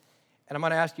 and I'm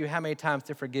going to ask you how many times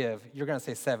to forgive. You're going to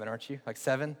say 7, aren't you? Like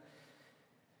 7?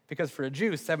 Because for a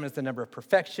Jew, 7 is the number of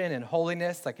perfection and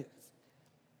holiness. Like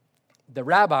the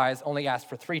rabbis only asked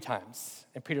for 3 times.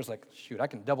 And Peter's like, shoot, I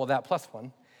can double that plus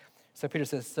 1. So Peter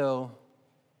says, so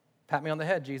pat me on the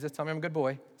head, Jesus. Tell me I'm a good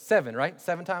boy. 7, right?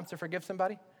 7 times to forgive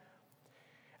somebody?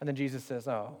 And then Jesus says,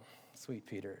 oh, sweet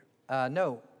Peter.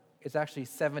 No, it's actually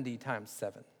 70 times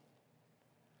 7.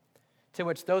 To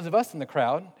which those of us in the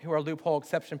crowd who are loophole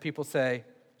exception people say,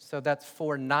 so that's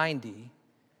 490.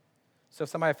 So if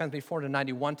somebody offends me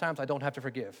 491 times, I don't have to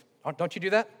forgive. Don't you do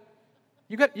that?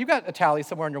 You got a tally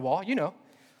somewhere on your wall, you know.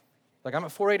 Like, I'm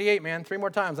at 488, man. 3 more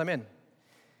times, I'm in.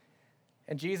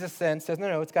 And Jesus then says,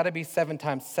 no, it's got to be 7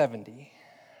 times 70.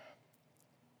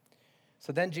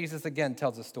 So then Jesus again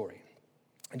tells a story.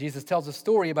 And Jesus tells a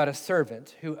story about a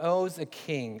servant who owes a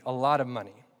king a lot of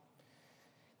money.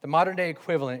 The modern day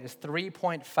equivalent is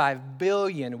 $3.5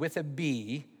 billion with a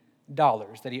B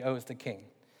dollars that he owes the king.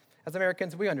 As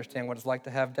Americans, we understand what it's like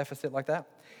to have deficit like that.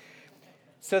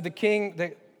 So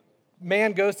the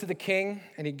man goes to the king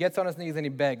and he gets on his knees and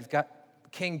he begs, God,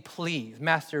 King, please,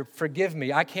 Master, forgive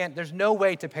me. There's no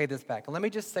way to pay this back. And let me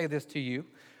just say this to you.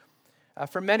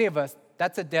 For many of us,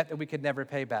 that's a debt that we could never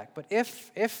pay back. But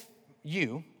if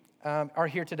you are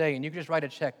here today and you could just write a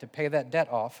check to pay that debt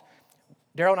off,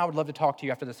 Daryl and I would love to talk to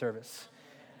you after the service.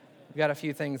 We've got a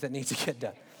few things that need to get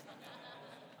done.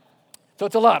 So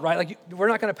it's a lot, right? Like, we're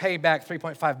not going to pay back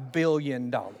 $3.5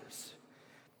 billion.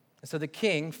 So the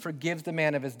king forgives the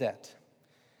man of his debt.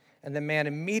 And the man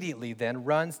immediately then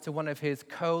runs to one of his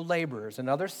co-laborers,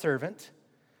 another servant,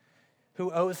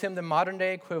 who owes him the modern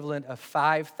day equivalent of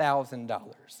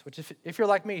 $5,000, which if you're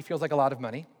like me, feels like a lot of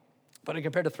money. But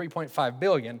compared to $3.5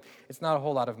 billion, it's not a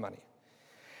whole lot of money.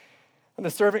 And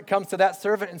the servant comes to that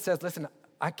servant and says, listen,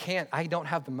 I don't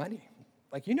have the money.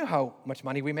 Like, you know how much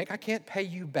money we make. I can't pay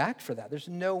you back for that. There's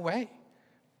no way.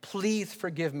 Please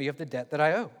forgive me of the debt that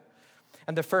I owe.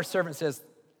 And the first servant says,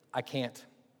 I can't.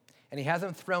 And he has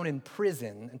him thrown in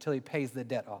prison until he pays the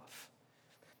debt off.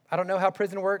 I don't know how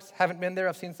prison works. Haven't been there.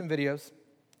 I've seen some videos.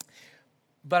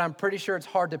 But I'm pretty sure it's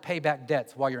hard to pay back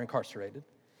debts while you're incarcerated.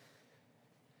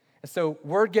 And so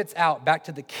word gets out back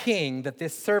to the king that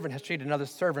this servant has treated another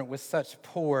servant with such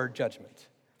poor judgment.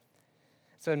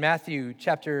 So in Matthew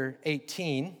chapter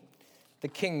 18, the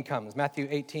king comes. Matthew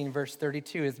 18, verse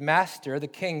 32. His master, the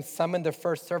king, summoned the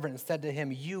first servant and said to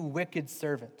him, you wicked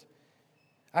servant,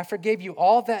 I forgave you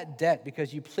all that debt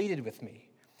because you pleaded with me.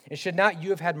 And should not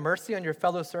you have had mercy on your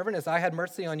fellow servant as I had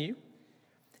mercy on you?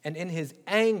 And in his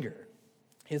anger,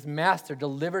 his master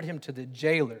delivered him to the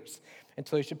jailers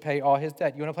until he should pay all his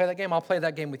debt. You want to play that game? I'll play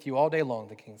that game with you all day long,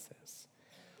 the king says.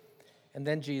 And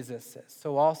then Jesus says,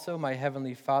 so also my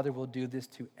heavenly Father will do this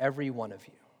to every one of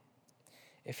you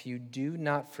if you do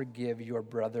not forgive your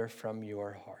brother from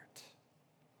your heart.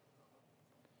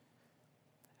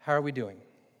 How are we doing?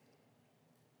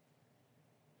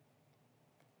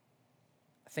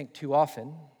 I think too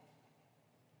often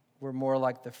we're more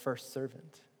like the first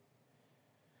servant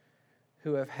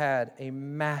who have had a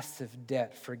massive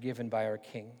debt forgiven by our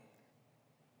king.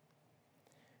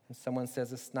 And someone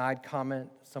says a snide comment,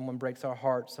 someone breaks our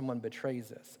heart, someone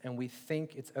betrays us, and we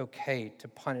think it's okay to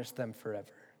punish them forever.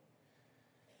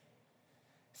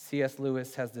 C.S.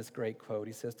 Lewis has this great quote.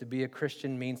 He says, to be a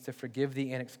Christian means to forgive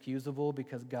the inexcusable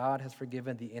because God has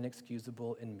forgiven the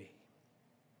inexcusable in me.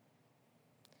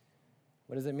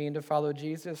 What does it mean to follow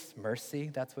Jesus? Mercy,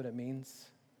 that's what it means.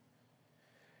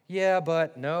 Yeah,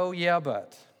 but.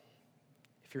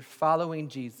 If you're following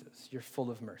Jesus, you're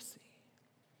full of mercy.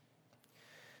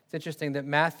 It's interesting that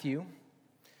Matthew,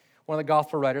 one of the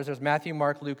gospel writers, there's Matthew,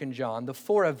 Mark, Luke, and John. The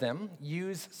 4 of them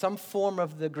use some form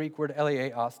of the Greek word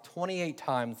eleos 28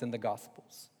 times in the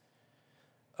Gospels.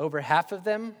 Over half of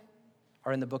them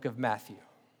are in the book of Matthew.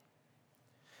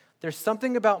 There's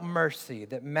something about mercy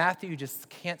that Matthew just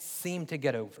can't seem to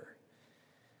get over.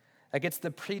 Like it's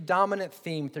the predominant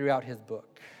theme throughout his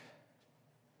book.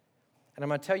 And I'm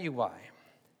going to tell you why.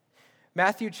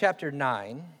 Matthew chapter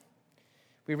 9,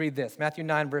 we read this, Matthew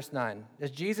 9, verse 9.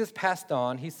 As Jesus passed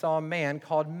on, he saw a man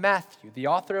called Matthew, the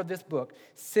author of this book,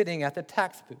 sitting at the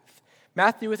tax booth.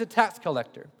 Matthew is a tax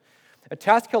collector. A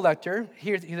tax collector,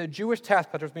 he's a Jewish tax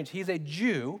collector, which means he's a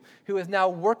Jew who is now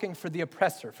working for the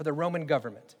oppressor, for the Roman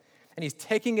government. And he's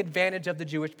taking advantage of the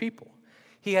Jewish people.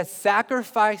 He has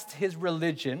sacrificed his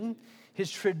religion, his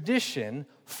tradition,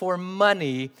 for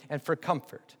money and for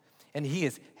comfort. And he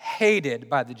is hated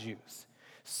by the Jews.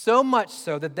 So much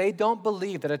so that they don't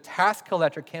believe that a tax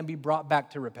collector can be brought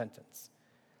back to repentance.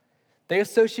 They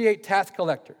associate tax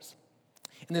collectors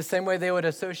in the same way they would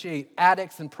associate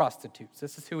addicts and prostitutes.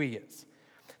 This is who he is.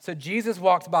 So Jesus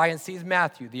walks by and sees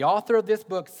Matthew, the author of this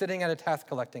book, sitting at a tax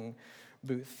collecting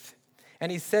booth.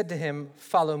 And he said to him,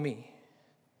 "Follow me."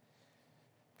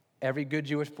 Every good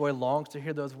Jewish boy longs to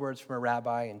hear those words from a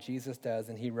rabbi, and Jesus does,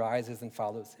 and he rises and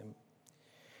follows him.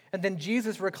 And then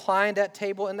Jesus reclined at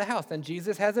table in the house. Then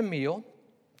Jesus has a meal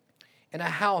in a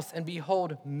house, and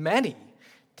behold, many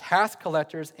tax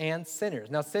collectors and sinners.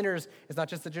 Now, sinners is not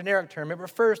just a generic term. It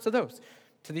refers to those,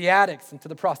 to the addicts and to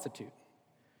the prostitute,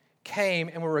 came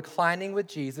and were reclining with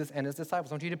Jesus and his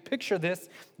disciples. I want you to picture this.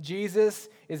 Jesus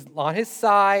is on his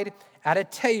side at a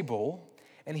table,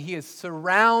 and he is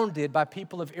surrounded by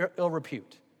people of ill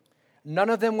repute. None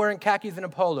of them wearing khakis and a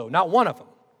polo, not one of them.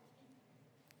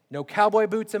 No cowboy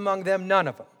boots among them, none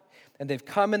of them. And they've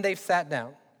come and they've sat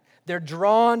down. They're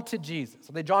drawn to Jesus.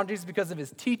 Are they drawn to Jesus because of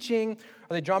his teaching?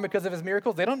 Are they drawn because of his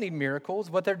miracles? They don't need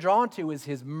miracles. What they're drawn to is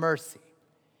his mercy.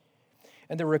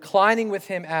 And they're reclining with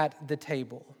him at the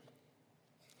table.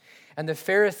 And the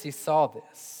Pharisees saw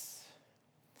this.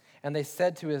 And they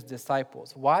said to his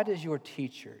disciples, "Why does your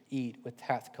teacher eat with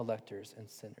tax collectors and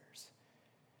sinners?"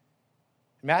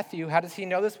 Matthew, how does he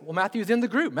know this? Well, Matthew's in the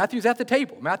group. Matthew's at the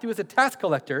table. Matthew is a tax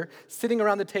collector sitting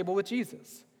around the table with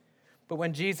Jesus. But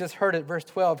when Jesus heard it, verse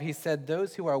 12, he said,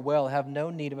 "Those who are well have no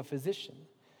need of a physician,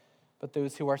 but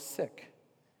those who are sick."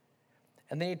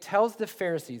 And then he tells the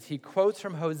Pharisees, he quotes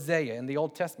from Hosea in the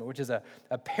Old Testament, which is a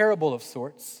parable of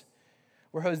sorts,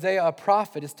 where Hosea, a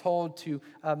prophet, is told to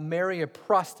marry a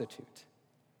prostitute.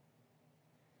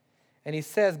 And he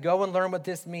says, "Go and learn what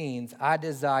this means. I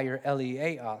desire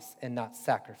Elias and not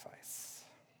sacrifice."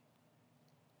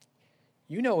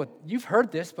 You know what, you've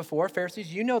heard this before,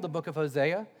 Pharisees. You know the book of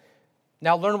Hosea.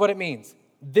 Now learn what it means.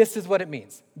 This is what it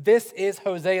means. This is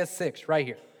Hosea 6 right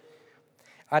here.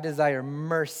 I desire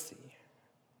mercy,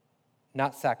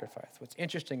 not sacrifice. What's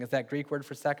interesting is that Greek word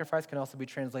for sacrifice can also be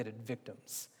translated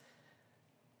victims.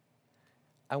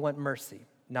 I want mercy,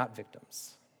 not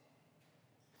victims.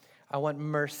 I want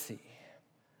mercy.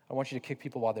 I want you to kick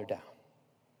people while they're down.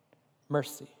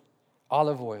 Mercy,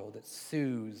 olive oil that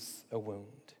soothes a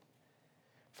wound.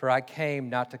 For I came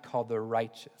not to call the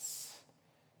righteous,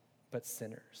 but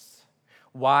sinners.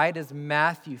 Why does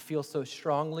Matthew feel so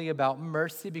strongly about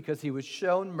mercy? Because he was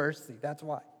shown mercy. That's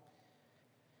why.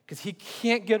 Because he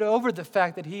can't get over the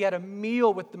fact that he had a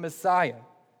meal with the Messiah.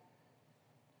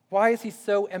 Why is he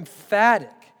so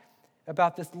emphatic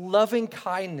about this loving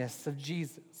kindness of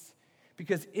Jesus?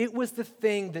 Because it was the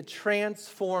thing that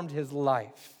transformed his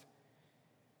life.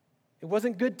 It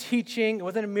wasn't good teaching. It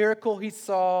wasn't a miracle he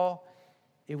saw.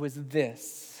 It was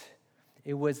this.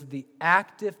 It was the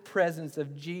active presence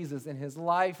of Jesus in his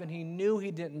life, and he knew he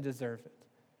didn't deserve it.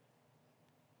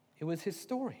 It was his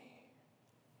story.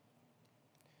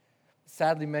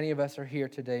 Sadly, many of us are here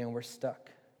today and we're stuck.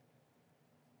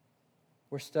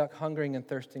 We're stuck hungering and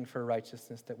thirsting for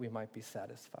righteousness that we might be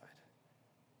satisfied.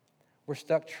 We're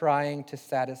stuck trying to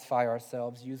satisfy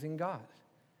ourselves using God.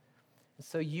 And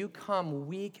so you come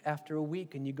week after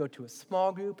week and you go to a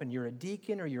small group and you're a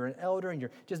deacon or you're an elder and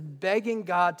you're just begging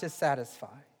God to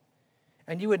satisfy.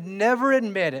 And you would never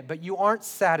admit it, but you aren't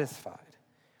satisfied.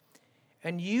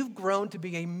 And you've grown to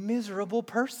be a miserable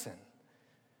person.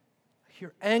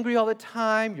 You're angry all the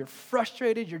time, you're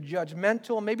frustrated, you're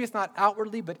judgmental. Maybe it's not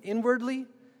outwardly, but inwardly.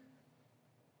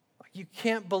 You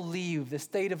can't believe the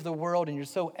state of the world and you're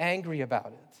so angry about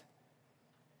it.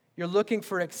 You're looking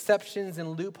for exceptions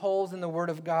and loopholes in the Word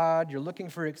of God. You're looking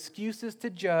for excuses to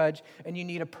judge, and you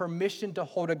need a permission to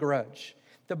hold a grudge.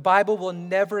 The Bible will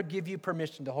never give you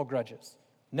permission to hold grudges.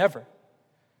 Never.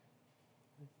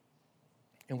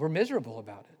 And we're miserable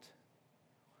about it.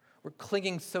 We're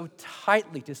clinging so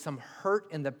tightly to some hurt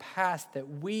in the past that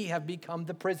we have become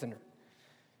the prisoner.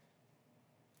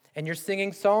 And you're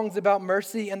singing songs about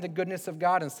mercy and the goodness of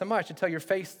God, and somehow I should tell your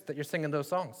face that you're singing those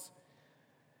songs.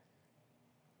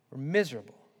 We're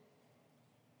miserable.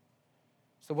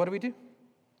 So what do we do?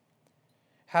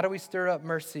 How do we stir up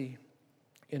mercy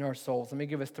in our souls? Let me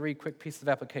give us 3 quick pieces of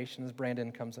application as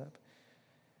Brandon comes up.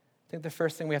 I think the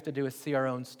first thing we have to do is see our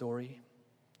own story.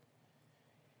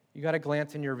 You got to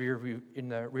glance in the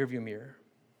rearview mirror.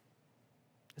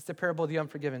 It's the parable of the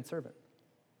unforgiven servant.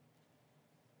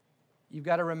 You've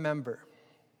got to remember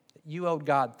that you owed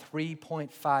God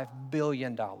 $3.5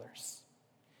 billion.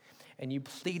 And you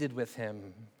pleaded with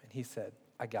him, and he said,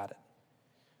 I got it.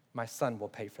 My son will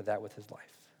pay for that with his life.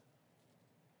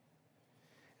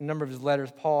 In a number of his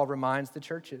letters, Paul reminds the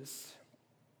churches,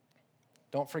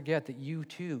 don't forget that you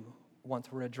too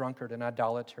once were a drunkard, an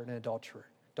idolater, and an adulterer.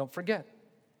 Don't forget.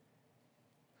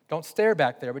 Don't stare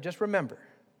back there, but just remember.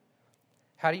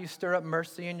 How do you stir up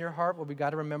mercy in your heart? Well, we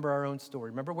got to remember our own story.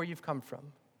 Remember where you've come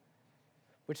from,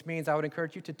 which means I would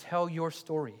encourage you to tell your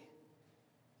story.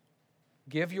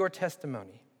 Give your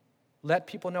testimony. Let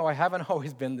people know I haven't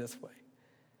always been this way.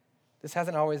 This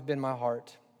hasn't always been my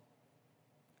heart.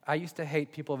 I used to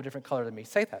hate people of a different color than me.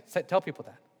 Say that. Tell people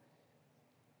that.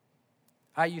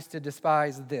 I used to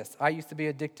despise this. I used to be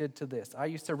addicted to this. I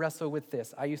used to wrestle with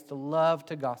this. I used to love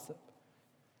to gossip.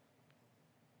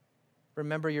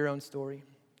 Remember your own story.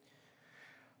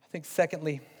 I think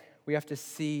secondly, we have to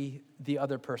see the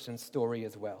other person's story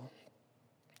as well.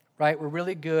 Right? We're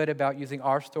really good about using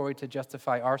our story to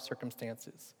justify our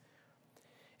circumstances.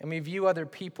 And we view other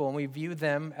people and we view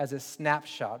them as a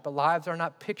snapshot. But lives are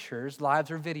not pictures,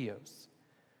 lives are videos.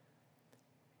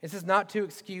 This is not to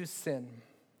excuse sin.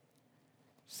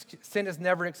 Sin is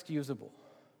never excusable.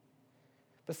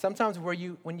 But sometimes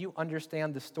when you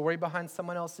understand the story behind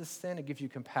someone else's sin, it gives you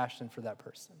compassion for that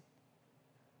person.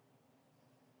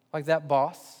 Like that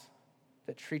boss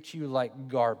that treats you like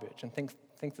garbage and thinks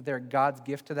that they're God's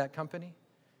gift to that company.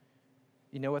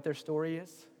 You know what their story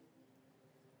is?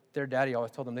 Their daddy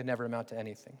always told them they'd never amount to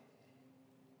anything.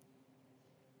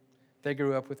 They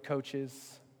grew up with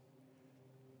coaches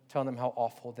telling them how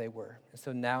awful they were. And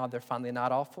so now they're finally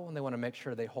not awful, and they want to make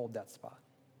sure they hold that spot.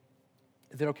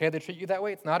 Is it okay they treat you that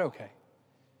way? It's not okay.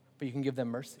 But you can give them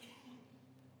mercy.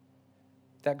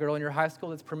 That girl in your high school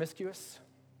that's promiscuous,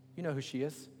 you know who she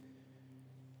is.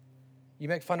 You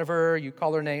make fun of her, you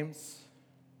call her names.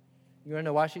 You want to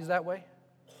know why she's that way?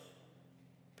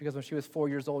 Because when she was 4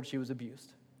 years old, she was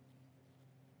abused.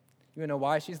 You want to know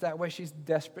why she's that way? She's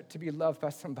desperate to be loved by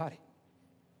somebody.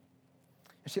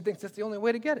 And she thinks that's the only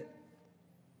way to get it.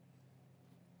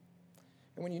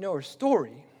 And when you know her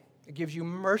story, it gives you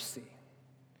mercy,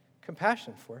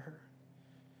 compassion for her.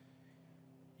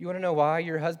 You want to know why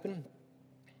your husband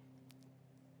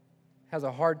has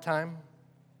a hard time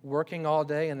working all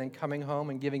day and then coming home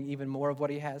and giving even more of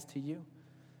what he has to you?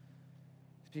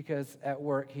 It's because at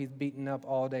work he's beaten up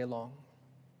all day long.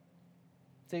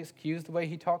 Does he excuse the way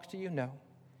he talks to you? No.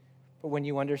 But when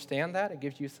you understand that, it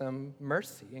gives you some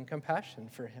mercy and compassion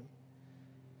for him.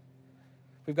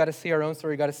 We've got to see our own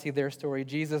story. We've got to see their story.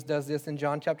 Jesus does this in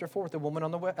John chapter 4 with the woman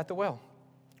at the well.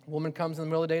 A woman comes in the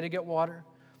middle of the day to get water.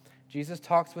 Jesus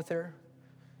talks with her.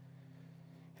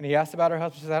 And he asks about her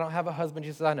husband. She says, I don't have a husband.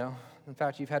 She says, I know. In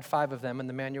fact, you've had 5 of them, and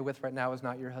the man you're with right now is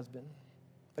not your husband.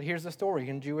 But here's the story.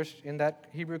 In that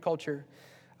Hebrew culture,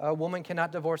 a woman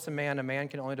cannot divorce a man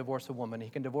can only divorce a woman. He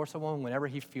can divorce a woman whenever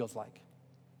he feels like.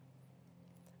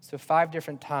 So 5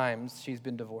 different times she's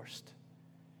been divorced,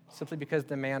 simply because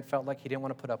the man felt like he didn't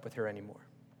want to put up with her anymore.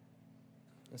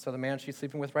 And so the man she's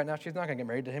sleeping with right now, she's not going to get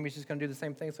married to him. He's just going to do the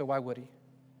same thing, so why would he?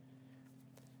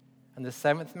 And the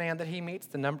 7th man that she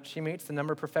meets, the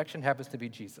number of perfection happens to be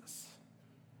Jesus.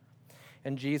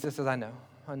 And Jesus says, I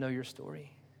know your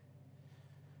story.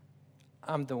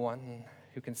 I'm the one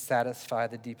who can satisfy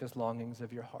the deepest longings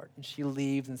of your heart. And she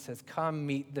leaves and says, come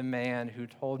meet the man who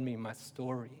told me my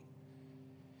story.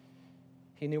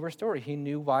 He knew her story. He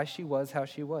knew why she was how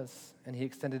she was, and he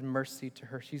extended mercy to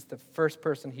her. She's the first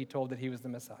person he told that he was the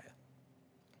Messiah.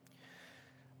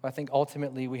 Well, I think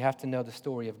ultimately we have to know the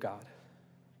story of God.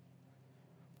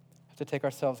 We have to take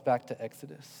ourselves back to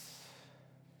Exodus.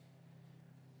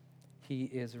 He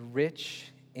is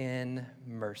rich in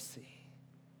mercy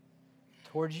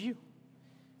towards you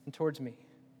and towards me.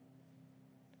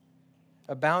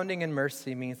 Abounding in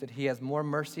mercy means that he has more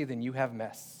mercy than you have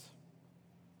mess.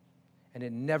 And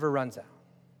it never runs out.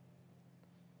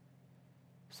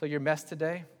 So your mess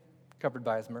today, covered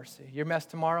by his mercy. Your mess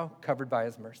tomorrow, covered by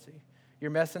his mercy. Your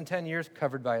mess in 10 years,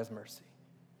 covered by his mercy.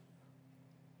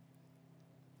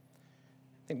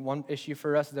 I think one issue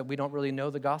for us is that we don't really know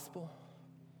the gospel.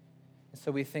 And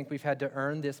so we think we've had to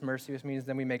earn this mercy, which means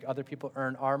then we make other people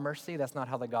earn our mercy. That's not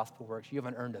how the gospel works. You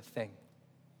haven't earned a thing.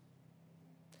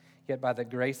 Yet by the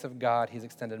grace of God, he's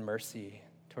extended mercy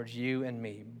towards you and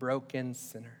me, broken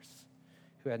sinners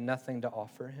who had nothing to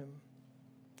offer him.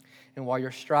 And while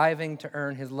you're striving to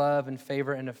earn his love and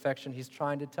favor and affection, he's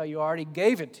trying to tell you, I already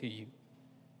gave it to you.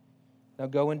 Now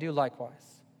go and do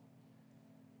likewise.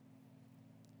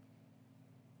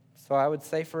 So I would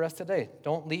say for us today,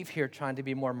 don't leave here trying to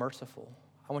be more merciful.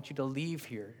 I want you to leave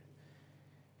here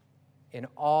in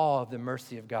awe of the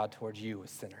mercy of God towards you, a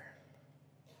sinner.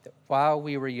 That while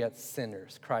we were yet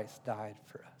sinners, Christ died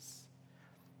for us.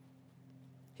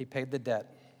 He paid the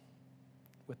debt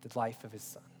with the life of his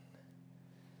Son.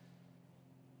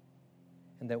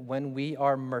 And that when we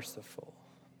are merciful,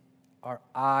 our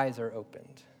eyes are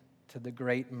opened to the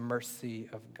great mercy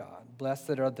of God.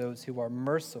 Blessed are those who are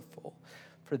merciful,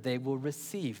 for they will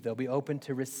receive. They'll be open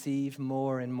to receive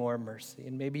more and more mercy.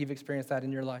 And maybe you've experienced that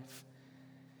in your life.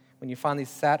 When you finally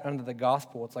sat under the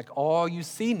gospel, it's like all you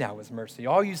see now is mercy.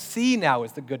 All you see now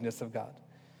is the goodness of God.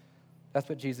 That's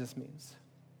what Jesus means.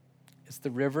 It's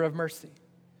the river of mercy.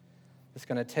 It's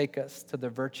going to take us to the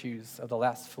virtues of the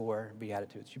last 4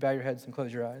 Beatitudes. You bow your heads and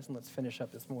close your eyes, and let's finish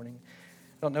up this morning.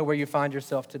 I don't know where you find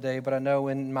yourself today, but I know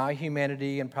in my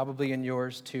humanity and probably in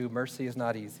yours too, mercy is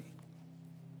not easy.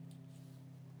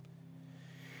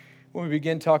 When we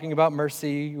begin talking about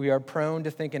mercy, we are prone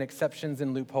to think in exceptions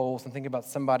and loopholes and think about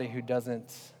somebody who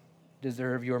doesn't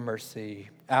deserve your mercy.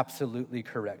 Absolutely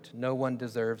correct. No one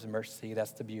deserves mercy.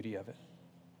 That's the beauty of it.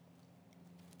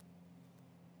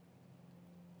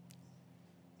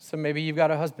 So maybe you've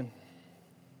got a husband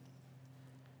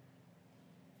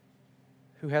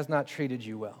who has not treated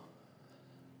you well.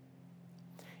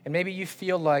 And maybe you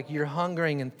feel like you're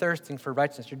hungering and thirsting for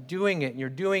righteousness. You're doing it, and you're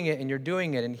doing it, and you're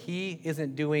doing it, and he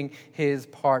isn't doing his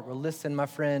part. Well, listen, my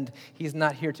friend, he's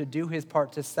not here to do his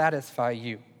part to satisfy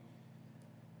you.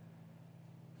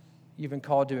 You've been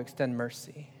called to extend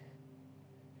mercy.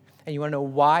 And you want to know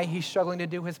why he's struggling to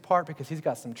do his part? Because he's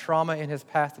got some trauma in his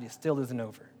past that he still isn't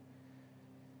over.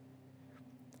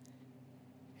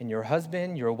 And your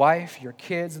husband, your wife, your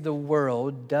kids, the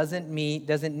world doesn't need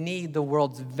the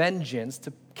world's vengeance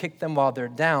to kick them while they're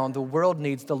down. The world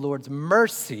needs the Lord's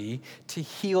mercy to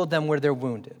heal them where they're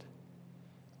wounded.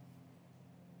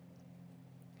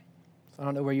 So I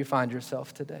don't know where you find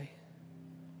yourself today,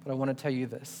 but I want to tell you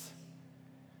this,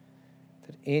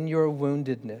 that in your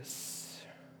woundedness,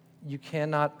 you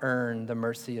cannot earn the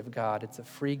mercy of God. It's a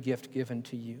free gift given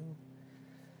to you.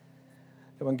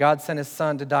 That when God sent his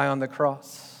Son to die on the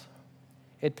cross,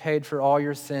 it paid for all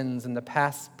your sins in the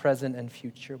past, present, and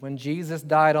future. When Jesus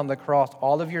died on the cross,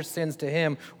 all of your sins to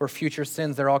him were future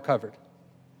sins. They're all covered.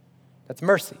 That's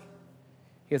mercy.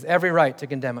 He has every right to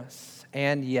condemn us,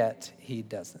 and yet he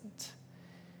doesn't.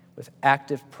 With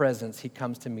active presence, he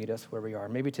comes to meet us where we are.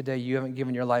 Maybe today you haven't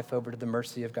given your life over to the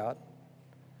mercy of God.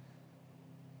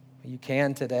 You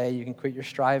can today. You can quit your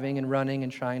striving and running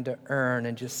and trying to earn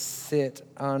and just sit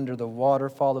under the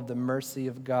waterfall of the mercy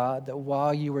of God, that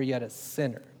while you were yet a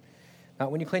sinner,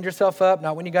 not when you cleaned yourself up,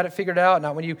 not when you got it figured out,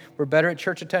 not when you were better at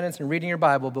church attendance and reading your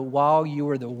Bible, but while you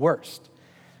were the worst,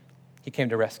 he came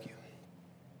to rescue.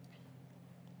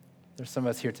 There's some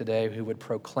of us here today who would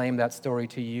proclaim that story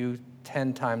to you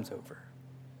 10 times over.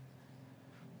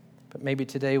 But maybe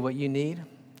today what you need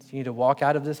is you need to walk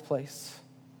out of this place,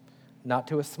 not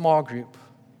to a small group.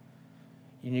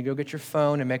 You need to go get your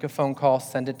phone and make a phone call,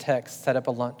 send a text, set up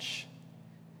a lunch.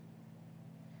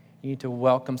 You need to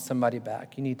welcome somebody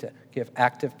back. You need to give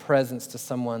active presence to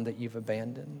someone that you've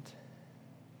abandoned.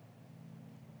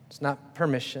 It's not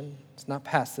permission. It's not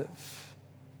passive.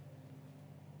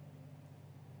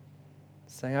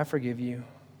 It's saying, I forgive you.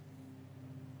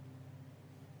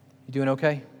 You doing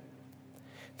okay?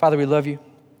 Father, we love you.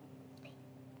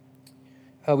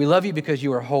 We love you because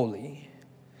you are holy.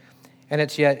 And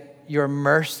it's yet your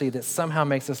mercy that somehow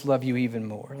makes us love you even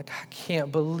more. Like, I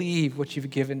can't believe what you've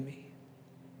given me.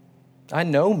 I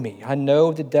know me. I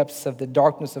know the depths of the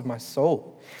darkness of my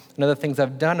soul. I know the things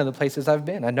I've done and the places I've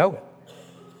been. I know it.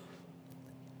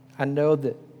 I know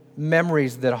the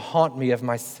memories that haunt me of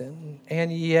my sin.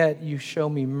 And yet you show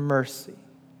me mercy.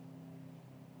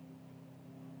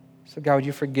 So God, would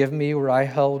you forgive me where I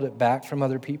held it back from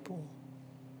other people?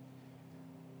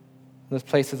 Those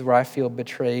places where I feel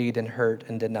betrayed and hurt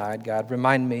and denied, God,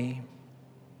 remind me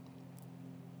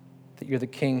that you're the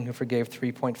King who forgave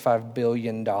 $3.5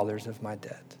 billion of my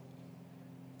debt.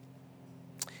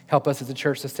 Help us as a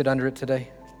church to sit under it today.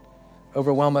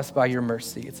 Overwhelm us by your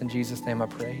mercy. It's in Jesus' name I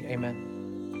pray. Amen.